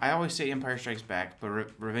movie. I always say Empire Strikes Back, but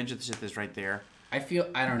Revenge of the Sith is right there. I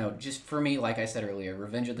don't know, just for me, like I said earlier,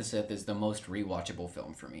 Revenge of the Sith is the most rewatchable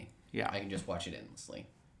film for me. Yeah. I can just watch it endlessly.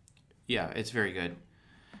 Yeah, it's very good.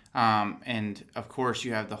 And, of course,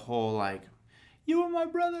 you have the whole, like, you were my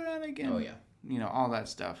brother, Anakin. Oh, yeah. You know, all that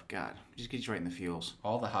stuff. God, just gets you right in the feels.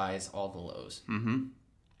 All the highs, all the lows. Mm-hmm.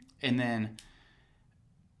 And then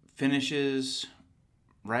finishes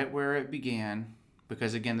right where it began,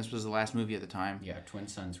 because, again, this was the last movie at the time. Yeah, Twin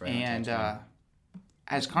Suns, right? And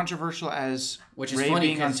as controversial as Which is Rey funny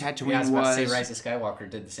being on Tatooine I was about to say Rise of Skywalker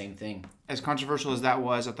did the same thing. As controversial as that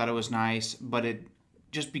was, I thought it was nice, but it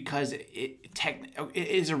just because it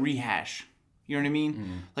is a rehash. You know what I mean?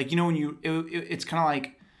 Mm-hmm. Like, you know, when it's kind of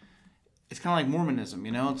like Mormonism.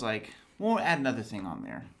 You know, it's like we'll add another thing on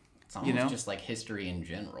there. It's almost just like history in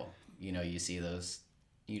general. You know, you see those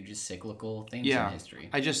just cyclical things in history.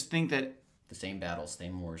 I just think that the same battles,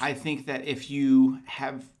 same wars. I think that if you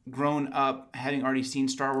have grown up having already seen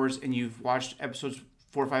Star Wars and you've watched episodes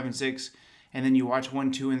 4, 5, and 6, and then you watch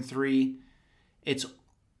 1, 2, and 3, it's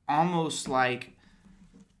almost like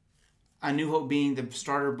A New Hope being the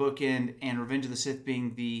starter bookend and Revenge of the Sith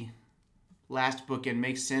being the last bookend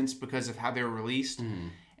makes sense because of how they were released. Mm-hmm.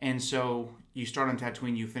 And so you start on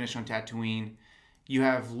Tatooine, you finish on Tatooine. You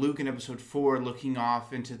have Luke in episode 4 looking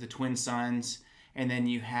off into the Twin Suns, and then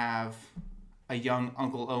you have a young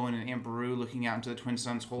Uncle Owen and Aunt Beru looking out into the Twin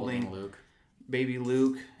Suns holding Luke. Baby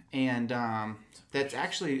Luke. And that's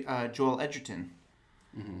actually Joel Edgerton.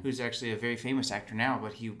 who's actually a very famous actor now,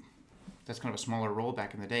 but that's kind of a smaller role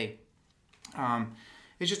back in the day.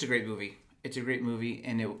 It's just a great movie. It's a great movie,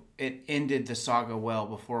 and it ended the saga well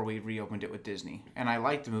before we reopened it with Disney. And I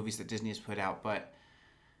like the movies that Disney has put out, but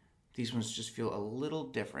these ones just feel a little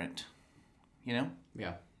different, you know?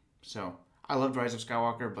 Yeah. So, I loved Rise of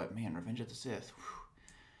Skywalker, but man, Revenge of the Sith. Whew.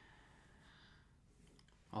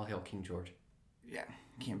 All hail King George. Yeah,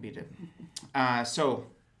 can't beat it. So,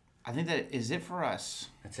 I think that is it for us.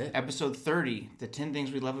 That's it. Episode 30, the 10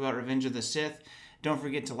 things we love about Revenge of the Sith. Don't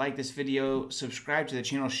forget to like this video, subscribe to the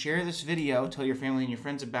channel, share this video, tell your family and your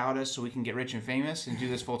friends about us so we can get rich and famous and do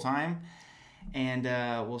this full time. And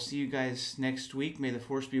we'll see you guys next week. May the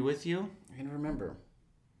Force be with you. And remember,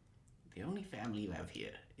 the only family you have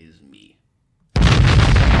here is me.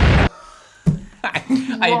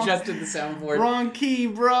 I adjusted the soundboard. Wrong key,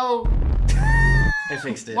 bro. I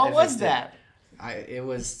fixed it. What was that? It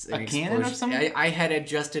was a cannon or something? I had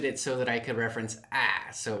adjusted it so that I could reference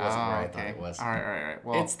so it wasn't where I thought it was. All right.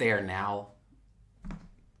 Well, it's there now.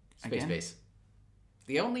 Again? Space.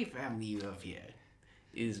 The only family you have here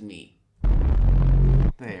is me.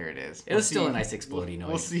 There it is. It was still a nice exploding noise.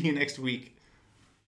 We'll see you next week.